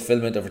wish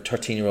fulfillment of a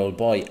 13-year-old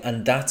boy,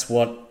 and that's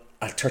what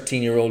a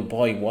 13-year-old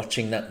boy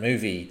watching that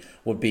movie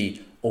would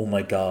be. Oh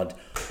my god,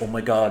 he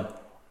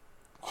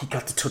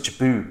got to touch a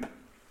boob.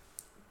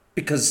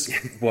 Because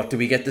what do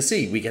we get to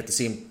see? We get to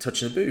see him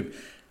touching a boob.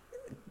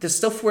 The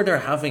stuff where they're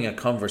having a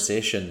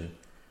conversation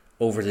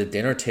over the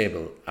dinner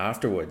table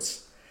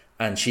afterwards,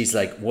 and she's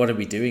like, what are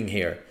we doing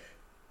here?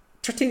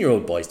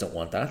 13-year-old boys don't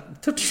want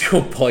that.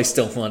 13-year-old boys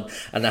don't want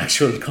an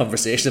actual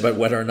conversation about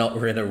whether or not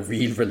we're in a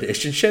real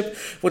relationship.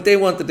 What they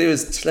want to do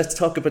is, let's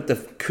talk about the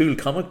cool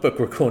comic book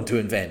we're going to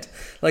invent.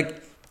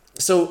 Like,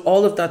 so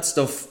all of that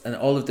stuff and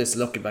all of this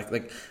looking back,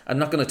 like, I'm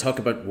not going to talk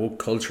about woke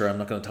culture. I'm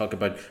not going to talk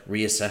about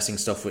reassessing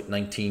stuff with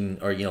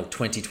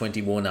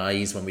 2021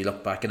 eyes when we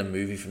look back at a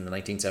movie from the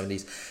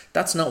 1970s.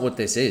 That's not what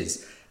this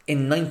is.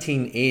 In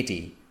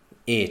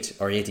 1988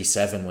 or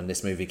 87, when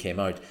this movie came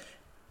out,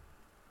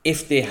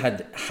 if they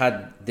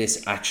had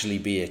this actually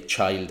be a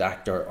child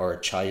actor or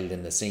a child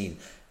in the scene,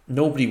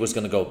 nobody was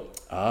going to go,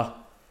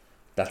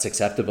 that's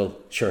acceptable.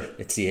 Sure,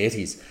 it's the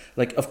 80s.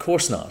 Like, of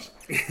course not,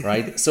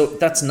 right? So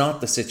that's not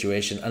the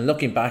situation. And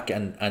looking back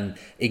and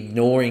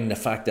ignoring the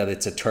fact that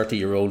it's a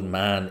 30-year-old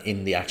man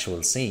in the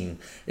actual scene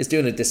is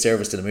doing a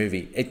disservice to the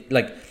movie.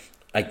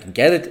 I can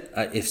get it.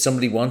 If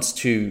somebody wants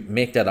to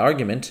make that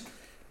argument,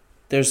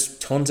 there's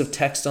tons of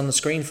text on the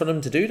screen for them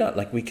to do that.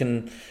 Like,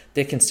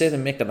 they can sit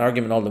and make that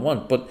argument all they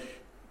want, but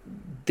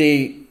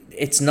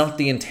it's not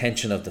the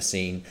intention of the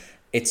scene.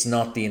 It's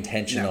not the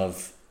intention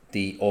of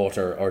the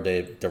author or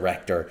the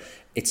director.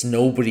 It's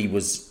nobody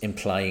was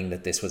implying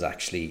that this was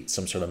actually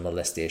some sort of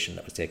molestation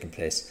that was taking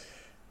place.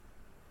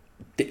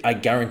 I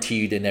guarantee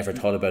you they never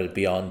thought about it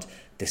beyond,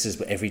 this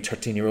is every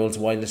 13-year-old's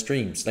wildest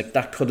dreams. Like,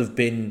 that could have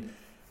been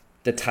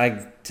the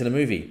tag to the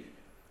movie.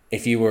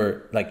 If you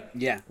were like,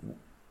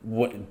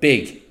 what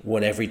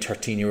every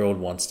 13-year-old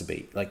wants to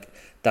be. Like,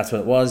 that's what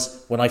it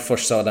was. When I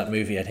first saw that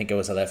movie, I think I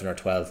was 11 or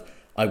 12,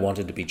 I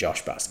wanted to be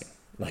Josh Baskin.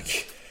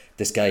 Like,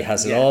 this guy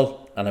has it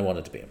all, and I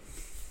wanted to be him.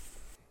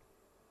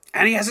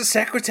 And he has a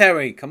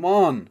secretary. Come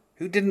on.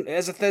 Who didn't,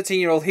 as a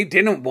 13-year-old, he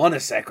didn't want a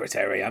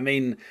secretary? I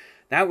mean,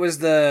 that was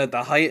the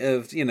height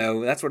of,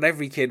 that's what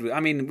every kid,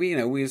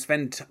 we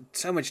spend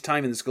so much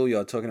time in the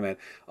schoolyard talking about,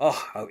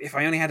 if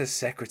I only had a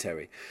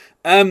secretary.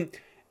 They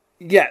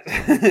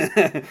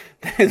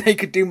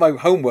could do my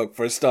homework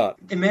for a start.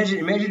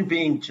 Imagine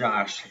being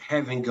Josh,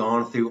 having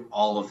gone through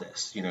all of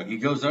this. He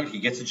goes out, he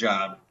gets a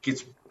job,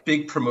 gets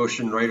big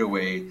promotion right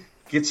away,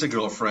 gets a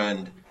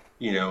girlfriend,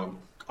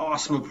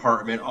 awesome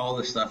apartment, all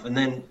this stuff, and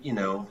then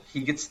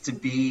he gets to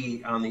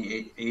be on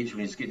the age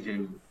when he's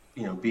getting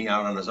to being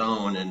out on his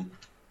own, and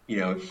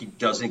he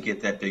doesn't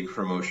get that big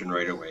promotion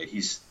right away.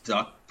 He's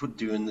stuck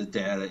doing the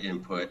data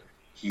input.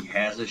 He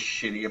has a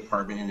shitty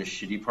apartment in a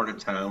shitty part of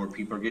town where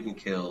people are getting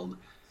killed,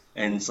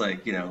 and it's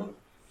like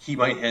he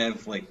might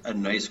have like a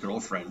nice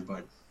girlfriend,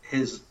 but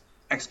his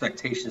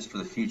expectations for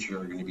the future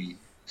are going to be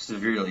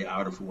severely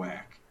out of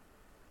whack.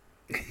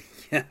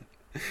 Yeah,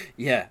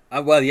 yeah.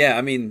 Well, yeah.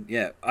 I mean,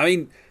 yeah. I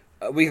mean,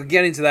 we could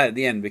get into that at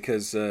the end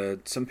because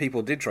some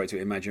people did try to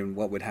imagine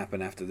what would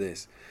happen after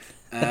this.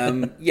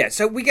 Yeah.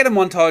 So we get a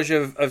montage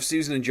of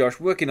Susan and Josh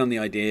working on the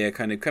idea,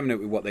 kind of coming up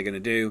with what they're going to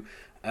do.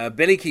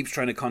 Billy keeps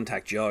trying to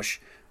contact Josh.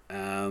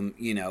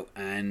 You know,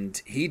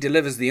 and he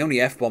delivers the only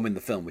F-bomb in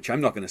the film, which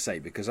I'm not going to say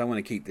because I want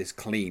to keep this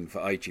clean for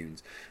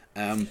iTunes.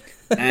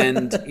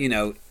 And, you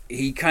know,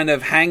 he kind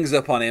of hangs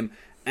up on him.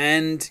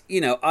 And,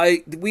 you know,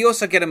 we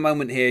also get a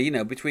moment here, you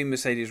know, between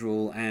Mercedes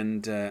Ruehl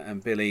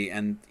and Billy.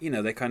 And, you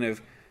know, they kind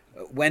of,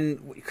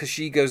 because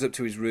she goes up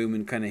to his room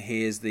and kind of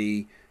hears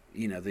the,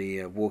 you know,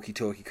 the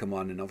walkie-talkie come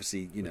on. And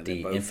obviously, you know,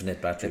 the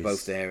infinite batteries. They're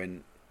both there.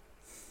 And,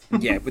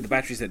 yeah, with the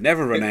batteries that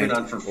never run They've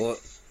out. been on for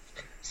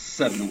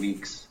 7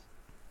 weeks.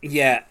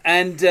 Yeah,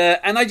 and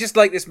I just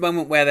like this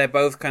moment where they're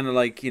both kind of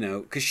like, you know,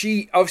 because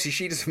she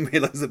doesn't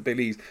realize that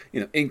Billy's,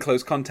 you know, in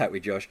close contact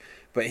with Josh,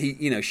 but he,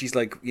 you know, she's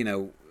like, you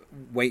know,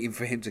 waiting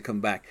for him to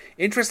come back.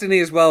 Interestingly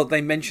as well, they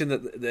mentioned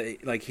that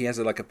like he has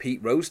like a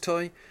Pete Rose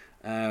toy,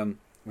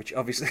 which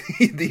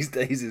obviously these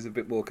days is a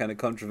bit more kind of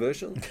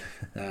controversial,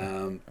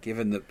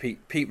 given that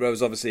Pete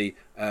Rose obviously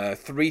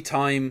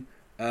 3-time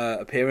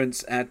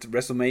appearance at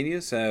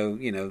WrestleMania, so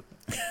you know.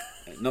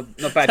 Not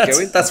bad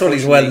going. That's what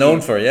he's well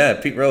known for, yeah.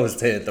 Pete Rose,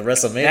 the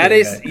WrestleMania That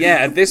is, guy. yeah,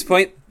 at this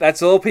point,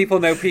 that's all people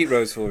know Pete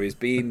Rose for, is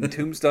being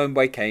tombstoned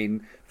by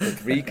Kane for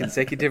 3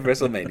 consecutive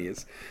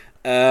WrestleManias.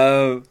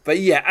 But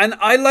yeah, and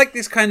I like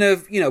this kind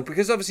of, you know,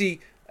 because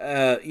obviously,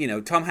 you know,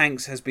 Tom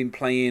Hanks has been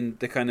playing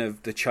the kind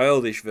of the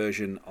childish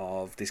version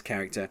of this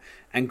character,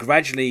 and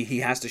gradually he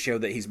has to show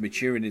that he's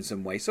maturing in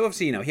some way. So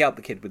obviously, you know, he helped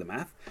the kid with the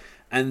math,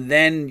 and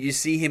then you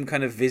see him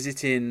kind of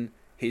visiting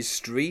his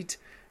street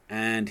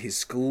and his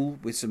school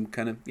with some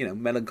kind of, you know,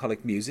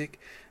 melancholic music,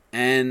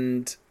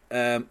 and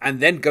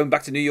then going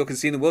back to New York and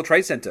seeing the World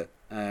Trade Center,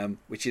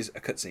 which is a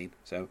cutscene,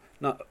 so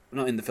not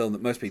in the film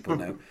that most people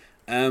know.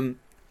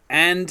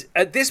 And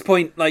at this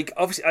point, like,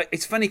 obviously,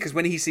 it's funny because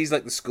when he sees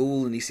like the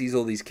school and he sees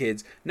all these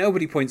kids,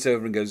 nobody points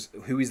over and goes,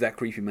 "Who is that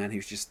creepy man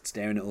who's just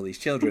staring at all these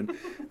children?"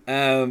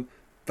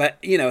 But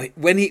you know,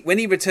 when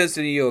he returns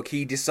to New York,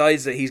 he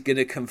decides that he's going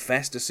to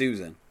confess to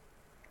Susan.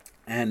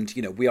 And,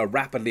 you know, we are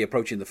rapidly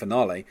approaching the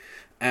finale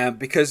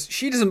because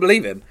she doesn't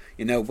believe him.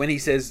 You know, when he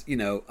says, you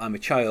know, I'm a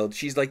child,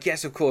 she's like,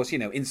 yes, of course, you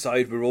know,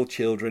 inside we're all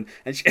children.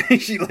 And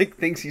she like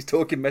thinks he's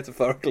talking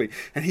metaphorically.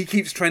 And he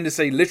keeps trying to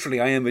say, literally,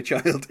 I am a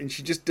child. And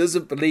she just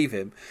doesn't believe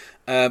him.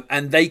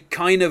 And they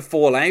kind of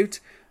fall out.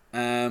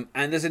 And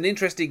there's an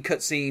interesting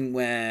cutscene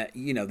where,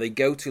 you know, they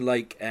go to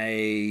like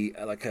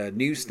a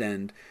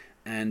newsstand.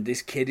 And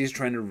this kid is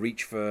trying to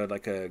reach for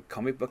like a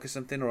comic book or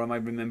something, or am I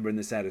remembering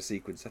this out of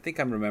sequence? I think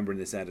I'm remembering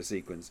this out of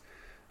sequence.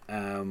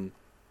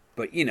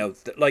 But you know,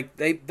 like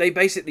they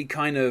basically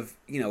kind of,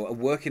 you know, are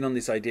working on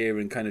this idea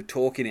and kind of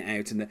talking it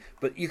out,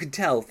 but you can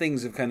tell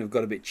things have kind of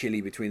got a bit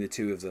chilly between the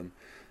two of them.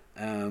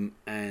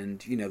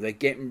 And you know, they're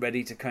getting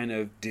ready to kind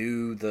of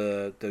do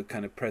the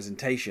kind of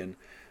presentation,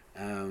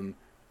 and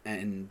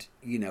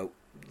you know.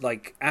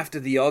 Like after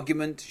the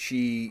argument,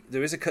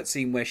 there is a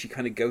cutscene where she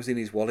kind of goes in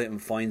his wallet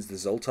and finds the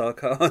Zoltar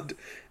card,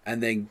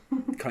 and then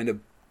kind of,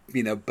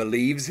 you know,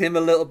 believes him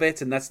a little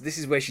bit, and this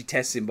is where she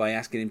tests him by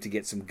asking him to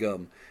get some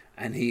gum,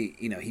 and he,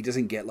 you know, he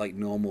doesn't get like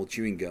normal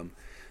chewing gum,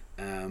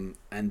 and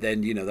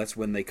then, you know, that's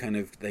when they kind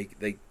of they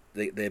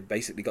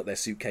basically got their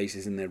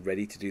suitcases and they're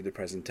ready to do the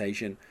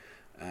presentation,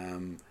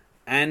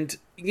 and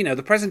you know,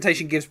 the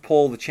presentation gives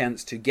Paul the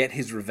chance to get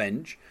his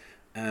revenge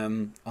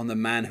on the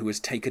man who has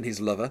taken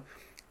his lover.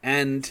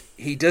 And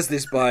he does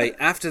this by,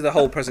 after the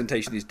whole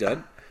presentation is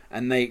done,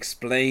 and they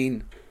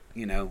explain,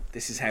 you know,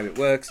 this is how it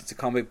works. It's a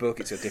comic book.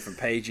 It's got different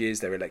pages.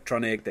 They're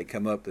electronic. They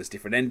come up. There's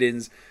different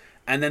endings.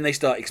 And then they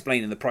start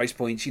explaining the price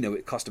points. You know,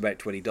 it cost about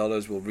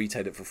 $20. We'll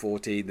retail it for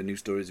 $40. The new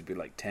stories would be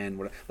like $10.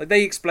 Whatever. Like,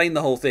 they explain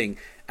the whole thing.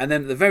 And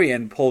then at the very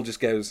end, Paul just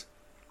goes,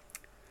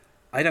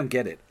 I don't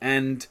get it.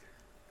 And,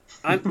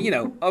 you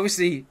know,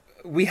 obviously...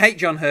 We hate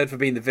John Hurd for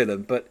being the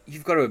villain, but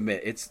you've got to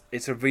admit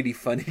it's a really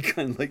funny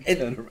kind of like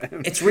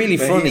turnaround. It's really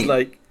funny,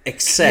 like,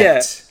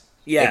 except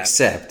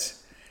except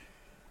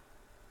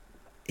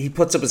he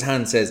puts up his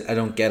hand and says, "I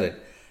don't get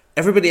it."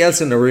 Everybody else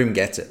in the room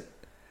gets it,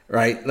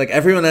 right? Like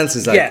everyone else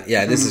is like,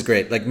 "Yeah, this is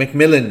great." Like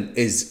Macmillan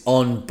is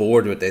on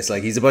board with this.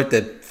 Like he's about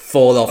to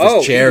fall off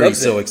his chair. He's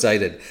so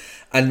excited.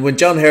 And when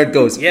John Hurd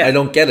goes, "I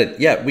don't get it,"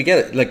 yeah, we get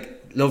it.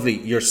 Like, lovely,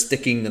 you're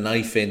sticking the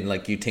knife in,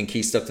 like you think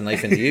he stuck the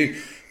knife into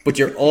you. But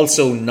you're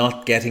also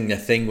not getting the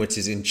thing which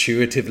is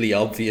intuitively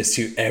obvious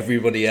to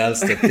everybody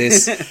else, that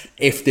this,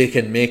 if they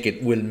can make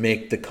it, will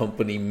make the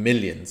company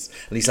millions.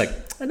 And he's like,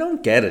 I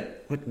don't get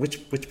it.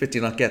 Which bit do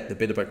you not get? The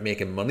bit about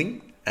making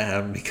money?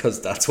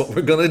 Because that's what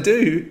we're going to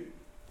do.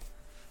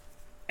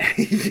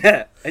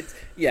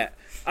 Yeah.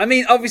 I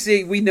mean,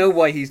 obviously, we know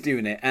why he's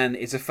doing it, and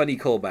it's a funny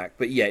callback.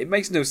 But yeah, it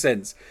makes no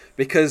sense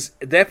because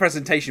their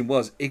presentation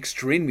was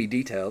extremely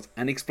detailed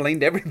and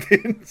explained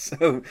everything.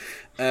 So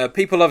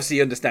people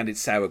obviously understand it's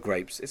sour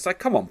grapes. It's like,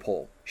 come on,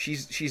 Paul.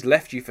 She's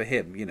left you for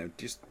him.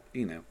 Just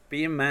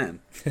be a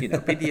man. Be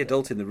the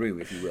adult in the room,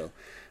 if you will.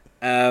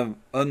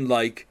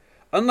 Unlike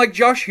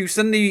Josh, who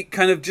suddenly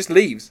kind of just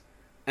leaves,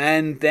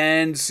 and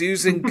then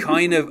Susan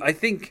kind of, I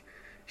think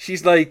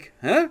she's like,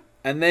 huh?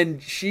 And then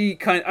she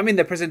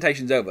their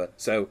presentation's over,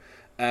 so,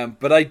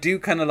 but I do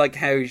kind of like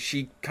how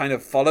she kind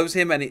of follows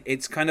him, and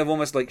it's kind of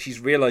almost like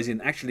she's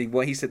realizing, actually,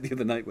 what he said the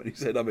other night when he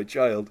said, I'm a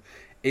child,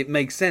 it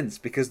makes sense,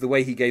 because the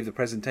way he gave the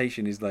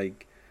presentation is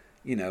like,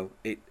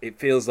 it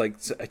feels like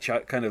a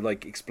child, kind of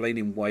like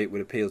explaining why it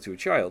would appeal to a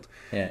child.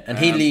 Yeah, and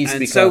he leaves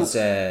because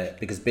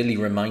Billy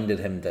reminded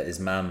him that his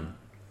mum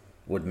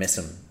would miss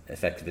him,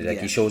 effectively. Like,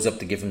 he shows up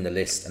to give him the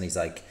list, and he's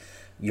like,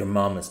 your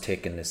mom has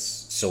taken this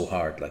so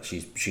hard, like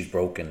she's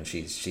broken,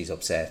 she's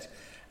upset,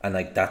 and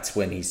like that's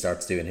when he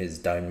starts doing his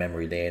down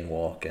memory lane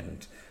walk,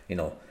 and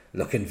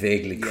looking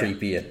vaguely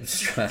creepy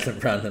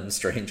at random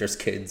strangers'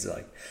 kids,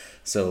 like,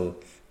 so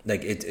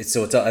like it's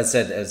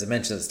as I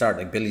mentioned at the start,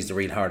 like, Billy's the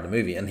real heart of the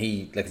movie, and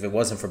he, like, if it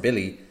wasn't for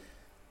Billy,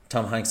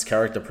 Tom Hanks'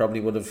 character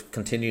probably would have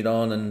continued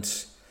on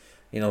and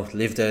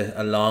lived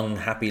a long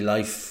happy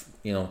life,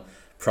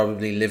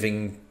 probably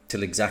living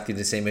till exactly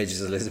the same age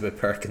as Elizabeth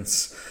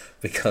Perkins,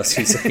 because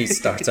he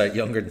starts out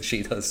younger than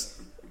she does.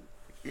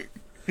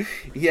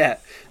 Yeah.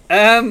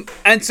 And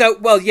so,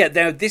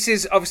 now this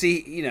is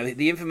obviously,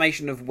 the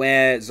information of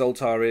where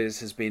Zoltar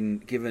has been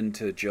given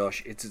to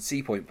Josh. It's at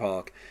Sea Point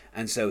Park,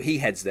 and so he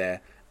heads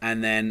there.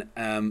 And then,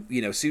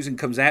 Susan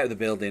comes out of the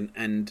building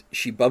and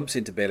she bumps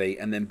into Billy,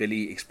 and then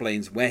Billy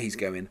explains where he's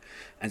going.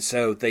 And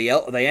so they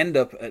end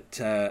up at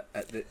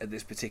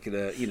this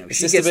particular, she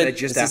gets there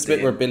just after. Is this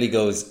bit where Billy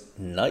goes,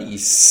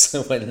 nice,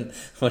 when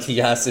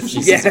he asks if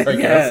she's his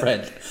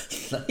girlfriend?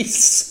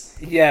 Nice.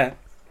 Yeah.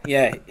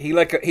 Yeah,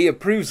 he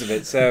approves of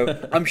it.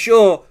 So I'm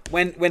sure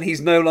when he's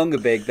no longer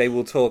big, they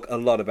will talk a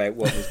lot about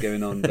what was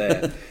going on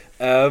there.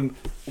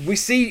 We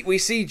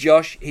see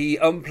Josh. He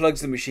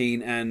unplugs the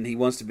machine and he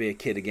wants to be a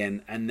kid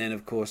again. And then,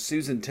 of course,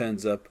 Susan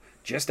turns up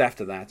just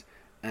after that,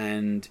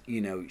 and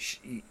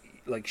she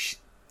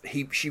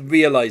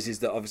realizes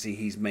that obviously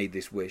he's made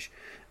this wish,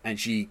 and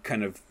she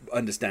kind of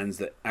understands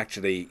that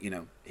actually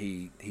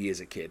he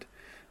is a kid.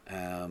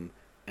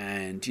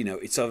 And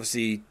it's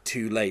obviously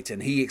too late,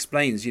 and he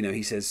explains,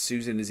 he says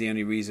Susan is the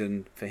only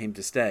reason for him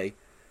to stay,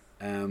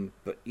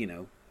 but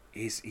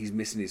he's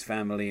missing his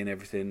family and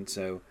everything.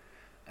 So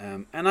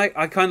and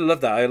I kind of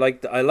love that.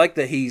 I like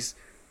that he's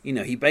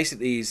he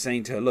basically is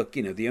saying to her, look,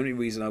 the only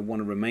reason I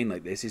want to remain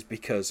like this is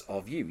because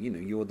of you.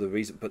 You're the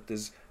reason, but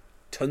there's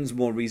tons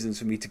more reasons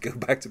for me to go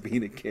back to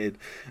being a kid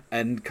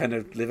and kind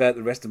of live out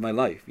the rest of my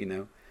life.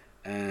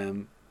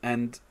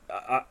 And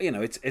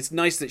it's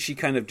nice that she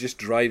kind of just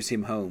drives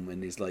him home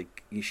and is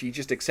like, she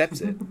just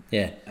accepts it.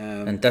 Yeah,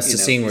 and that's the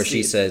scene where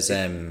she says,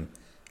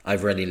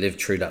 "I've already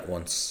lived through that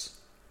once,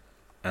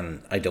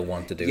 and I don't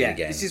want to do it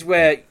again." This is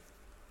where,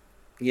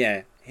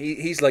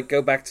 he's like,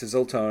 go back to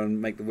Zoltar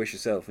and make the wish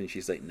yourself, and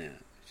she's like, nah.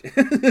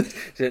 No,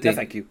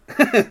 thank you.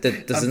 I'm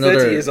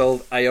 30 years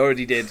old. I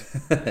already did.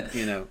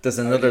 There's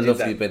another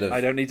lovely bit of, I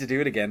don't need to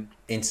do it again,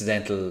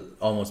 incidental,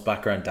 almost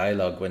background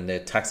dialogue when the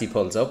taxi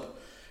pulls up.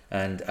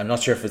 And I'm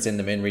not sure if it's in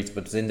the main reads,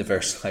 but it's in the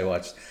version I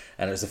watched,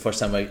 and it was the first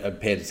time I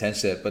paid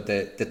attention to it. But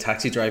the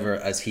taxi driver,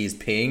 as he's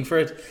paying for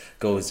it,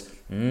 goes,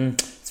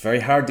 "It's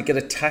very hard to get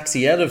a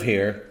taxi out of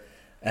here,"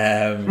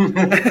 and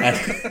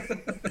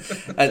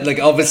like,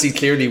 obviously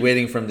clearly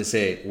waiting for him to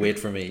say, "Wait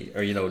for me,"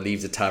 or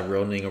leave the tab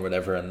running or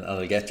whatever, and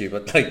I'll get you.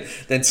 But like,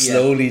 then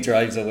slowly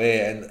drives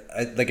away, and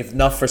like, if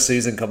not for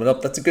Susan coming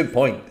up, that's a good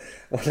point.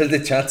 What are the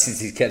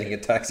chances he's getting a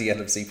taxi out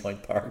of Sea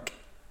Point Park?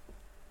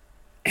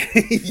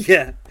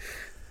 Yeah.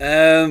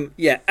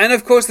 And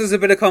of course there's a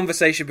bit of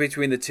conversation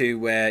between the two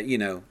where,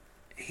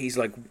 he's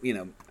like,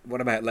 what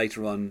about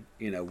later on,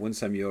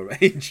 once I'm your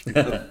age,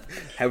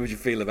 how would you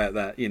feel about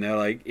that?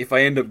 Like, if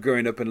I end up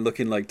growing up and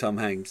looking like Tom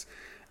Hanks,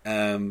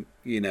 and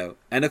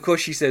of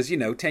course she says,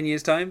 10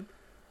 years time,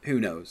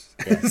 who knows?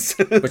 Yeah.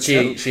 But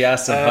she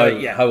asked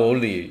him, how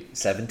old are you?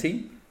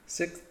 17?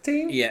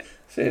 16? Yeah.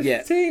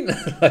 15?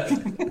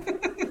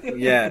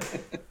 Yeah.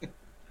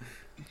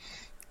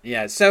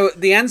 Yeah, so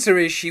the answer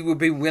is she would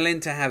be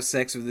willing to have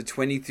sex with the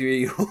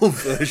 23-year-old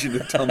version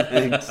of Tom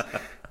Hanks.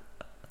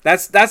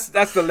 That's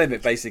the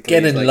limit, basically.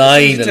 Get in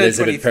line,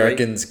 Elizabeth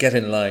Perkins. Get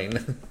in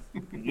line.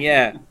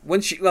 Yeah,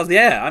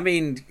 I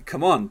mean,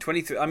 come on,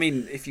 23. I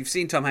mean, if you've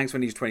seen Tom Hanks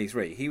when he was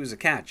 23, he was a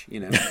catch,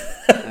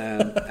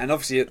 and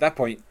obviously at that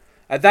point,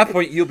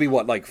 you'll be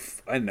what, like,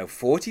 I don't know,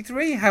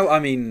 43? How?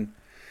 I mean,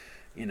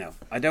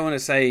 I don't want to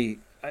say,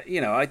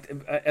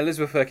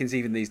 Elizabeth Perkins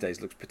even these days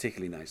looks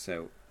particularly nice.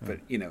 So, but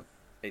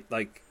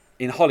like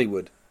in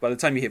Hollywood, by the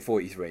time you hit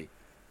 43,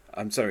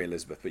 I'm sorry,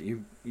 Elizabeth, but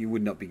you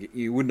would not be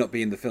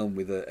in the film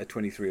with a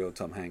 23-year-old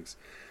Tom Hanks.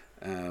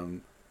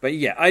 But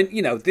yeah,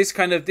 this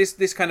kind of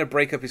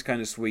breakup is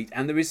kind of sweet,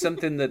 and there is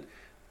something that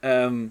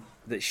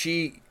that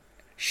she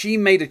she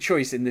made a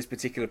choice in this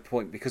particular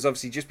point, because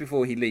obviously just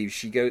before he leaves,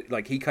 he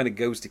kind of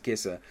goes to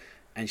kiss her,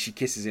 and she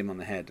kisses him on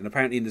the head. And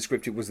apparently in the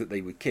script it was that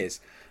they would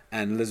kiss.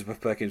 And Elizabeth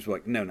Perkins was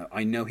like, no,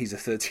 I know he's a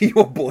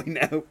 13-year-old boy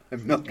now.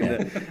 I'm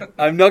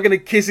not gonna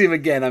kiss him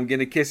again. I'm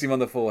gonna kiss him on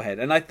the forehead.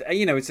 And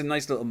it's a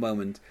nice little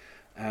moment.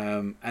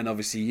 And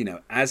obviously,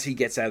 as he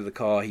gets out of the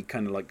car, he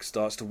kind of like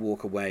starts to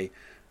walk away.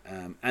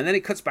 And then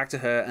it cuts back to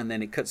her, and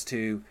then it cuts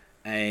to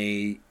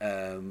a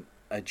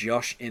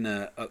Josh in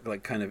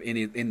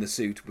in the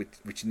suit,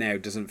 which now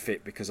doesn't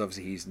fit because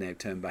obviously he's now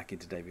turned back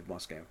into David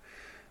Moscow.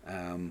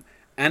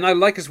 And I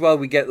like as well,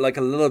 we get like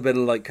a little bit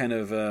of like kind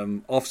of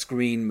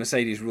off-screen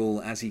Mercedes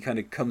Ruehl as he kind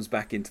of comes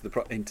back into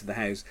the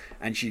house,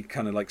 and she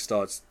kind of like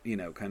starts,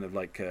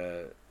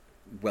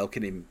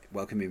 welcoming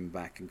him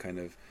back, and kind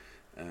of,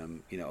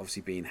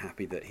 obviously being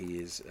happy that he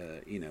is,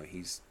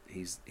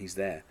 he's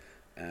there.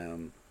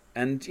 And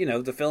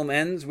the film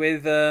ends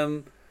with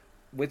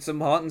some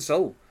heart and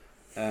soul,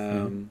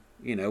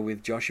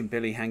 with Josh and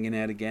Billy hanging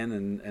out again,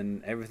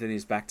 and everything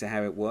is back to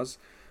how it was.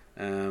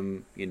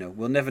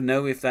 We'll never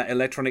know if that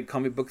electronic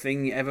comic book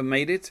thing ever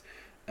made it.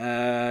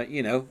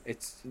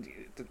 It's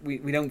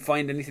we don't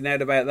find anything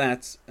out about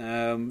that.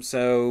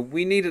 So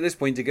we need at this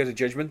point to go to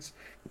judgments,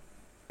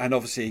 and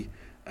obviously,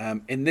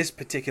 in this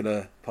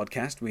particular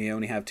podcast, we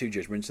only have two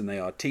judgments, and they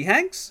are T.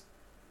 Hanks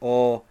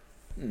or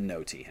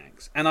no T.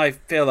 Hanks. And I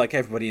feel like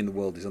everybody in the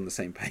world is on the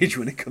same page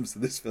when it comes to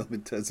this film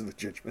in terms of a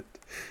judgment.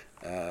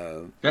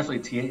 Definitely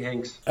T.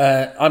 Hanks.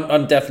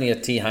 I'm definitely a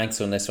T.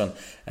 Hanks on this one.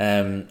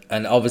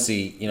 And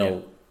obviously,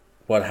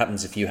 what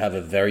happens if you have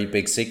a very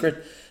big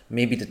secret?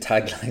 Maybe the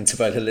tagline's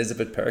about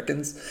Elizabeth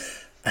Perkins.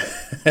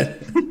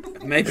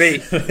 Maybe.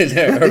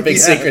 Her big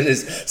secret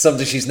is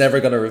something she's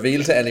never going to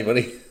reveal to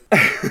anybody.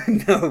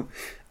 No.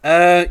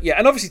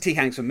 And obviously T.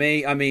 Hanks for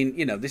me. I mean,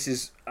 this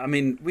is. I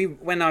mean,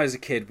 when I was a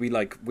kid, we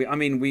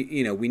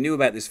knew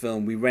about this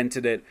film. We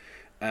rented it.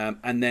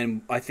 And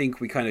then I think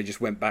we kind of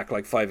just went back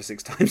like 5 or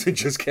 6 times and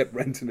just kept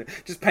renting it,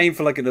 just paying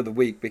for like another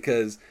week,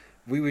 because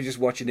we were just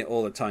watching it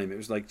all the time. It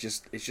was like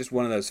it's just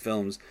one of those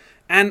films.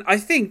 And I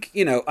think,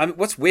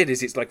 what's weird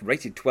is it's like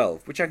rated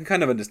 12, which I can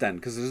kind of understand,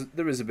 because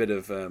there is a bit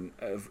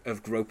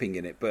of groping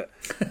in it, but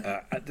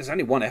there's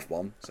only one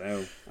F-bomb.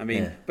 So, I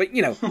mean, but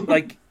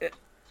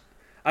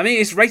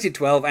it's rated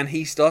 12, and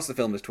he starts the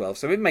film as 12,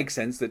 so it makes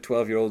sense that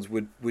 12-year-olds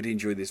would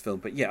enjoy this film.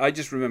 But yeah, I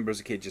just remember as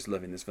a kid just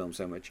loving this film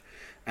so much,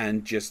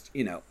 and just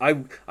I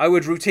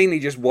would routinely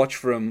just watch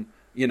from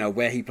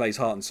where he plays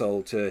Heart and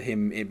Soul to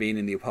him being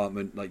in the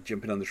apartment, like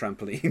jumping on the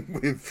trampoline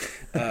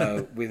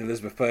with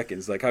Elizabeth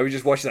Perkins. Like, I would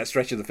just watch that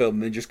stretch of the film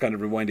and then just kind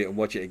of rewind it and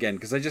watch it again,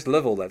 because I just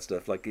love all that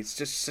stuff. Like, it's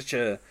just such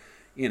a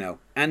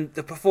and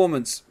the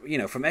performance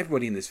from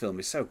everybody in this film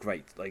is so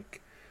great.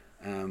 Like.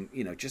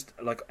 Just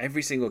like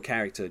every single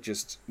character,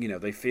 just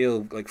they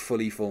feel like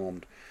fully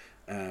formed,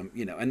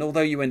 and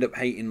although you end up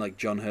hating like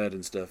John Hurt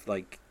and stuff,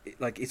 like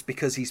it's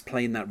because he's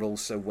playing that role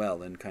so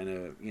well, and kind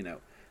of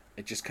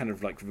it just kind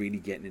of like really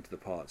getting into the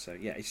part. So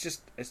yeah,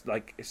 it's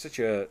such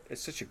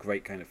a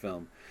great kind of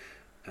film,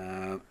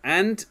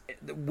 and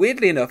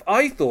weirdly enough,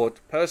 I thought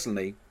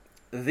personally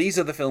these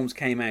other films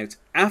came out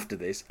after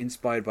this,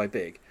 inspired by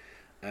Big.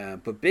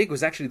 But Big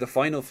was actually the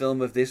final film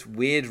of this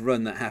weird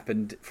run that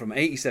happened from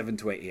 87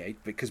 to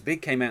 88, because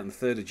Big came out on the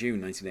 3rd of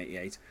June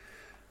 1988.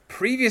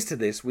 Previous to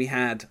this, we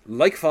had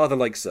Like Father,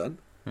 Like Son,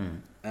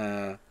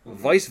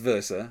 Vice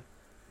Versa,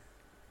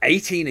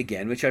 18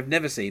 Again, which I've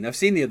never seen. I've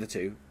seen the other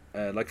two,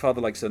 Like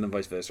Father, Like Son and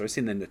Vice Versa. I've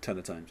seen them a ton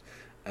of times.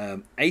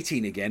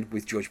 18 Again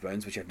with George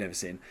Burns, which I've never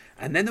seen.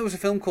 And then there was a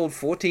film called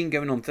 14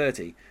 Going on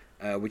 30,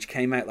 which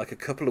came out like a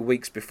couple of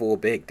weeks before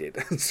Big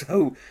did.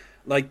 So,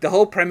 like, the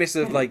whole premise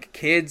of like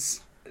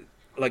kids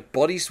like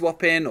body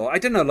swapping, or I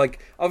don't know, like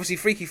obviously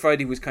Freaky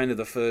Friday was kind of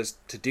the first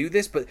to do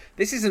this, but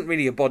this isn't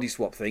really a body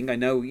swap thing. I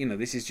know,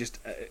 this is just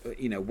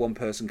one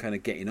person kind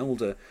of getting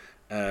older,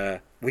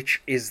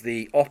 which is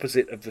the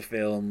opposite of the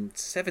film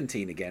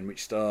 17 Again,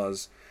 which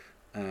stars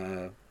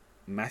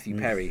Matthew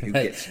Perry, who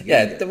gets he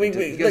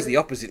goes the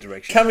opposite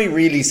direction. Can we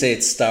really say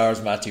it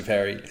stars Matthew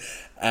Perry?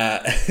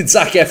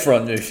 Zac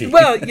Efron movie.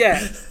 Well,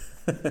 yeah.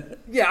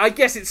 Yeah, I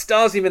guess it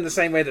stars him in the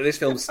same way that this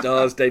film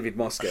stars David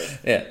Moscow.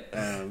 Yeah,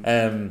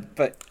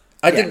 but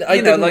I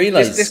didn't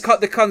realize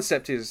the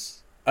concept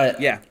is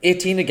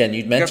 18 Again.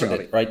 You'd mentioned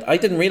it, right? I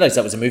didn't realize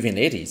that was a movie in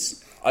the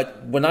 80s.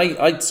 When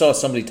I saw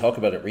somebody talk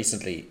about it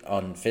recently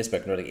on Facebook,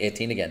 and they're like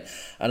 18 Again,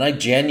 and I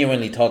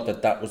genuinely thought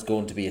that was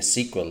going to be a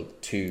sequel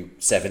to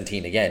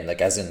 17 Again,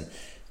 like as in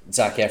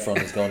Zac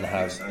Efron is going to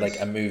have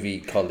like a movie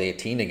called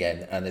 18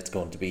 Again, and it's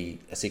going to be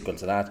a sequel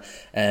to that.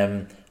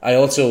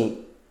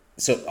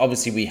 So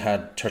obviously we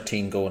had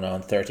 13 going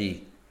on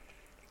 30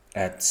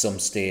 at some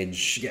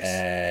stage,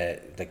 yes.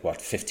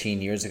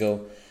 15 years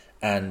ago,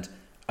 and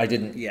I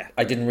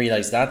didn't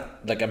realize that.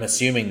 Like, I'm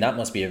assuming that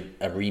must be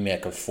a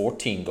remake of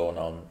 14 going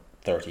on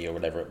 30 or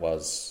whatever it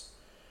was,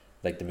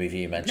 like the movie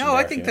you mentioned. No,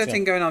 I think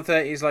 13 going on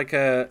 30 is like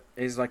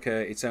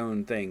its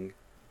own thing.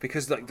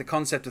 because like the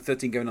concept of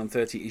 13 going on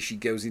 30 is she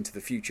goes into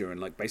the future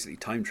and like basically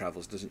time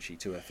travels, doesn't she,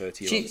 to her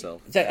 30-year-old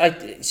self?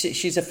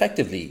 She's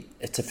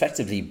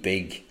effectively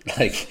big.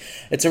 Like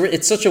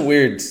it's such a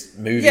weird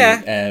movie.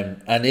 Yeah.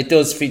 And it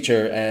does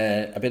feature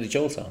a Billy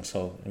Joel song.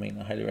 So I mean,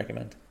 I highly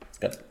recommend.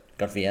 It's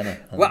got Vienna.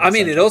 Well, I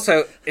mean, it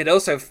also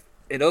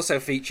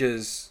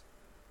features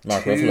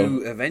Mark two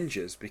Ruffalo.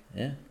 Avengers.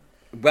 Yeah.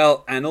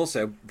 Well, and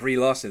also Brie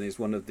Larson is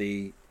one of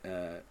the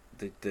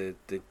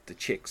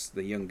chicks,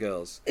 the young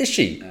girls. Is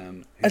she?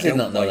 Who I did don't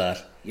not know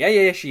that.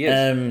 Yeah, she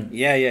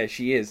is.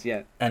 She is.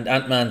 Yeah. And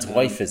Ant-Man's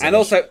wife is. And in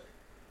also,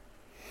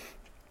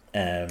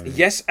 it.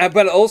 yes,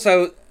 but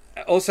also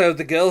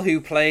the girl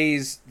who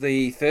plays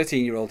the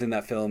 13-year-old in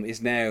that film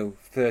is now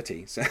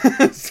 30. So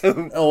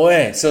Oh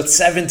wait, so it's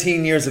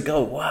 17 years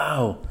ago.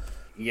 Wow.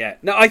 yeah.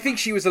 No, I think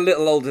she was a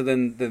little older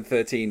than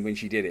 13 when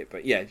she did it.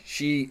 But yeah,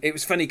 it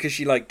was funny because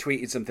she like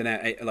tweeted something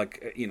out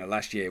like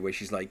last year where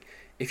she's like,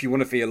 if you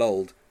want to feel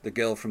old, the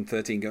girl from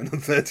 13 going on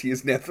 30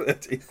 is now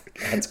 30.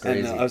 That's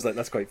crazy. And I was like,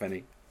 that's quite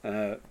funny.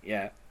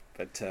 Yeah.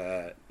 But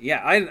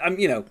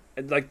I'm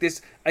like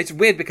this. It's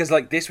weird because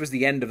like this was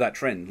the end of that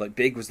trend. Like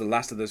Big was the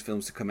last of those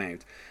films to come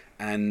out,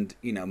 and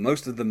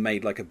most of them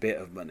made like a bit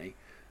of money.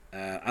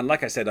 And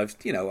like I said, I've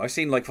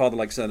seen like Father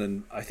Like Son,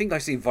 and I think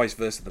I've seen Vice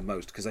Versa the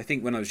most because I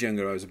think when I was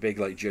younger I was a big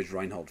like Judge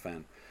Reinhold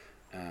fan.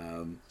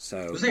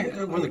 Was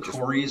it one of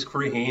the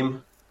Corey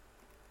Haim?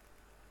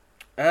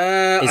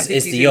 I think is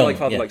he's the in young, like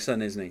Father yeah. Like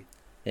Son, isn't he?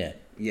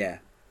 Yeah.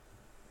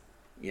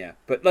 Yeah,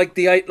 but like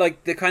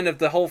the kind of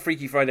the whole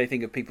Freaky Friday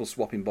thing of people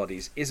swapping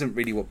bodies isn't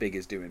really what Big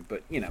is doing,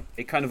 but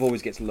it kind of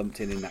always gets lumped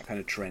in that kind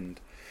of trend.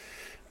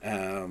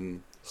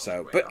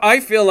 But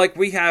I feel like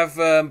we have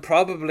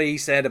probably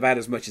said about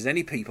as much as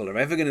any people are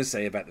ever going to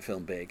say about the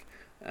film Big.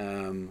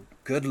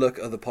 Good luck,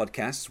 other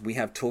podcasts. We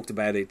have talked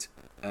about it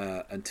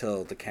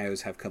until the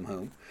cows have come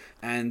home.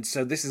 And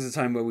so this is the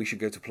time where we should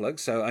go to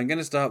plugs. So I'm going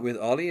to start with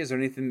Ollie. Is there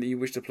anything that you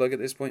wish to plug at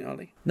this point,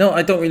 Ollie? No,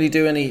 I don't really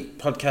do any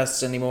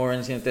podcasts anymore or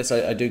anything like this.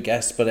 I do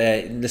guests, but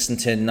listen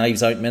to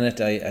Knives Out Minute.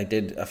 I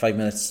did a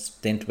 5-minute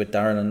stint with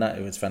Darren on that.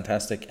 It was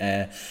fantastic.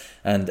 And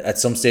at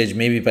some stage,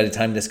 maybe by the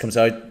time this comes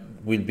out,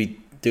 we'll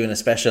be doing a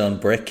special on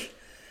Brick,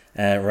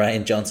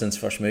 Ryan Johnson's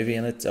first movie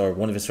in it, or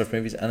one of his first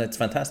movies, and it's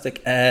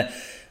fantastic.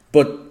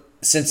 But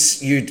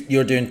since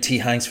you're doing T.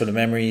 Hanks for the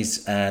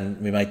Memories, and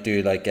we might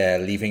do like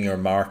Leaving Your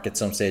Mark at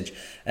some stage,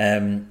 I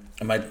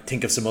might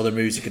think of some other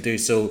movies you could do.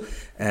 So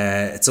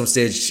at some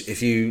stage,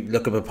 if you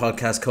look up a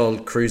podcast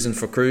called Cruising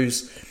for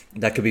Cruise,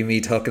 that could be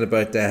me talking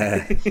about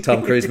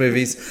Tom Cruise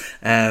movies.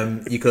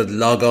 You could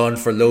log on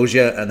for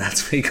Logia, and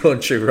that's me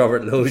going through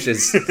Robert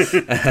Logia's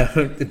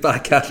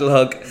back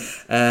catalogue.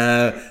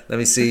 Let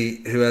me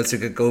see who else we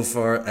could go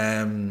for.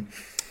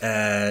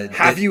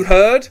 Have you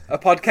heard a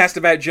podcast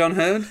about John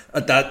Hurd?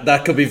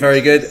 That could be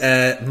very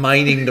good.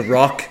 Mining the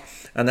Rock,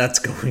 and that's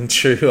going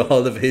through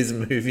all of his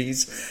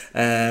movies.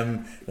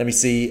 Let me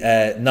see.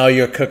 Now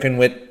You're Cooking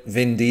with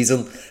Vin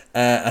Diesel,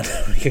 and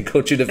we can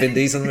go through the Vin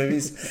Diesel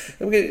movies.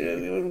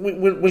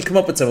 We'll come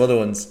up with some other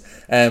ones.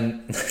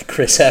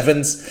 Chris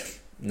Evans,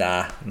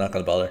 nah, not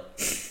gonna bother.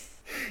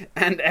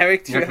 And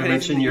Eric, do you Not to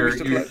mention your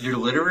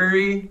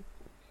literary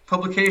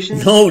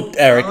publications. No,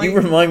 Eric, you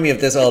remind me of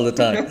this all the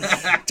time.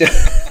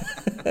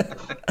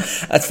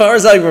 As far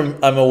as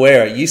I'm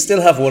aware, you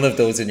still have one of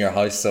those in your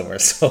house somewhere.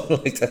 So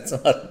like that's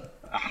not.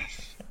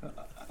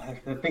 I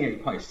think I can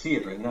probably see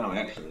it right now,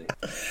 actually.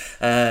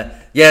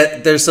 Yeah,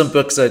 there's some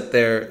books out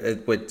there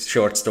with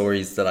short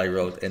stories that I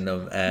wrote in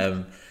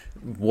them.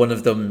 One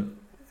of them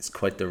is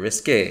quite the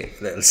risque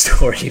little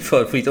story,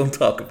 but we don't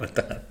talk about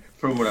that.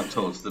 From what I'm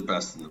told, it's the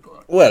best in the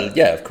book. Well,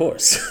 yeah, of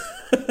course.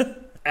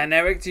 And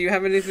Eric, do you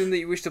have anything that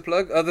you wish to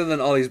plug other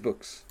than Ollie's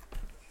books?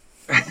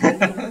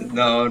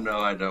 No,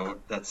 I don't.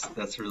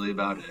 That's really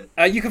about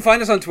it. You can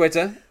find us on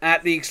Twitter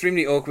at the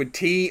extremely awkward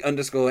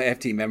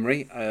T_FT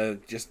memory.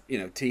 Just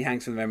T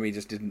Hanks for the memory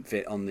just didn't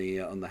fit on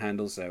the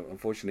handle, so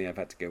unfortunately I've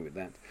had to go with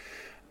that.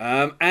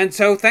 And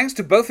so thanks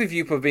to both of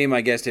you for being my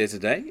guest here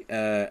today,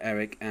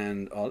 Eric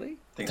and Ollie.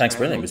 Thanks,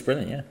 brilliant. It was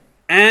brilliant, yeah.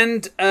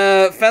 And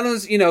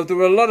fellas, there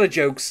were a lot of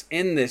jokes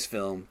in this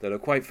film that are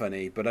quite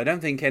funny, but I don't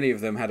think any of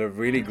them had a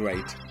really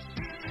great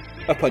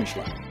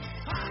punchline.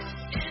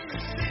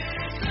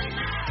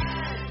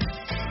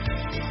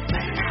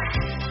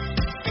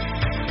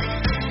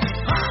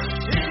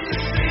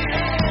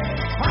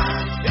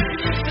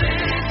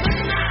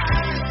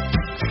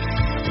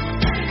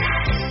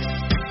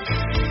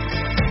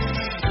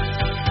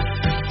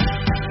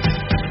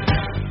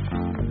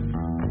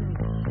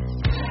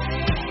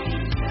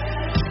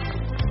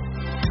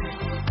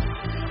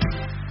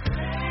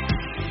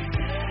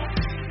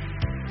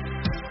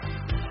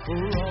 For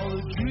all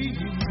the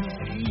dreams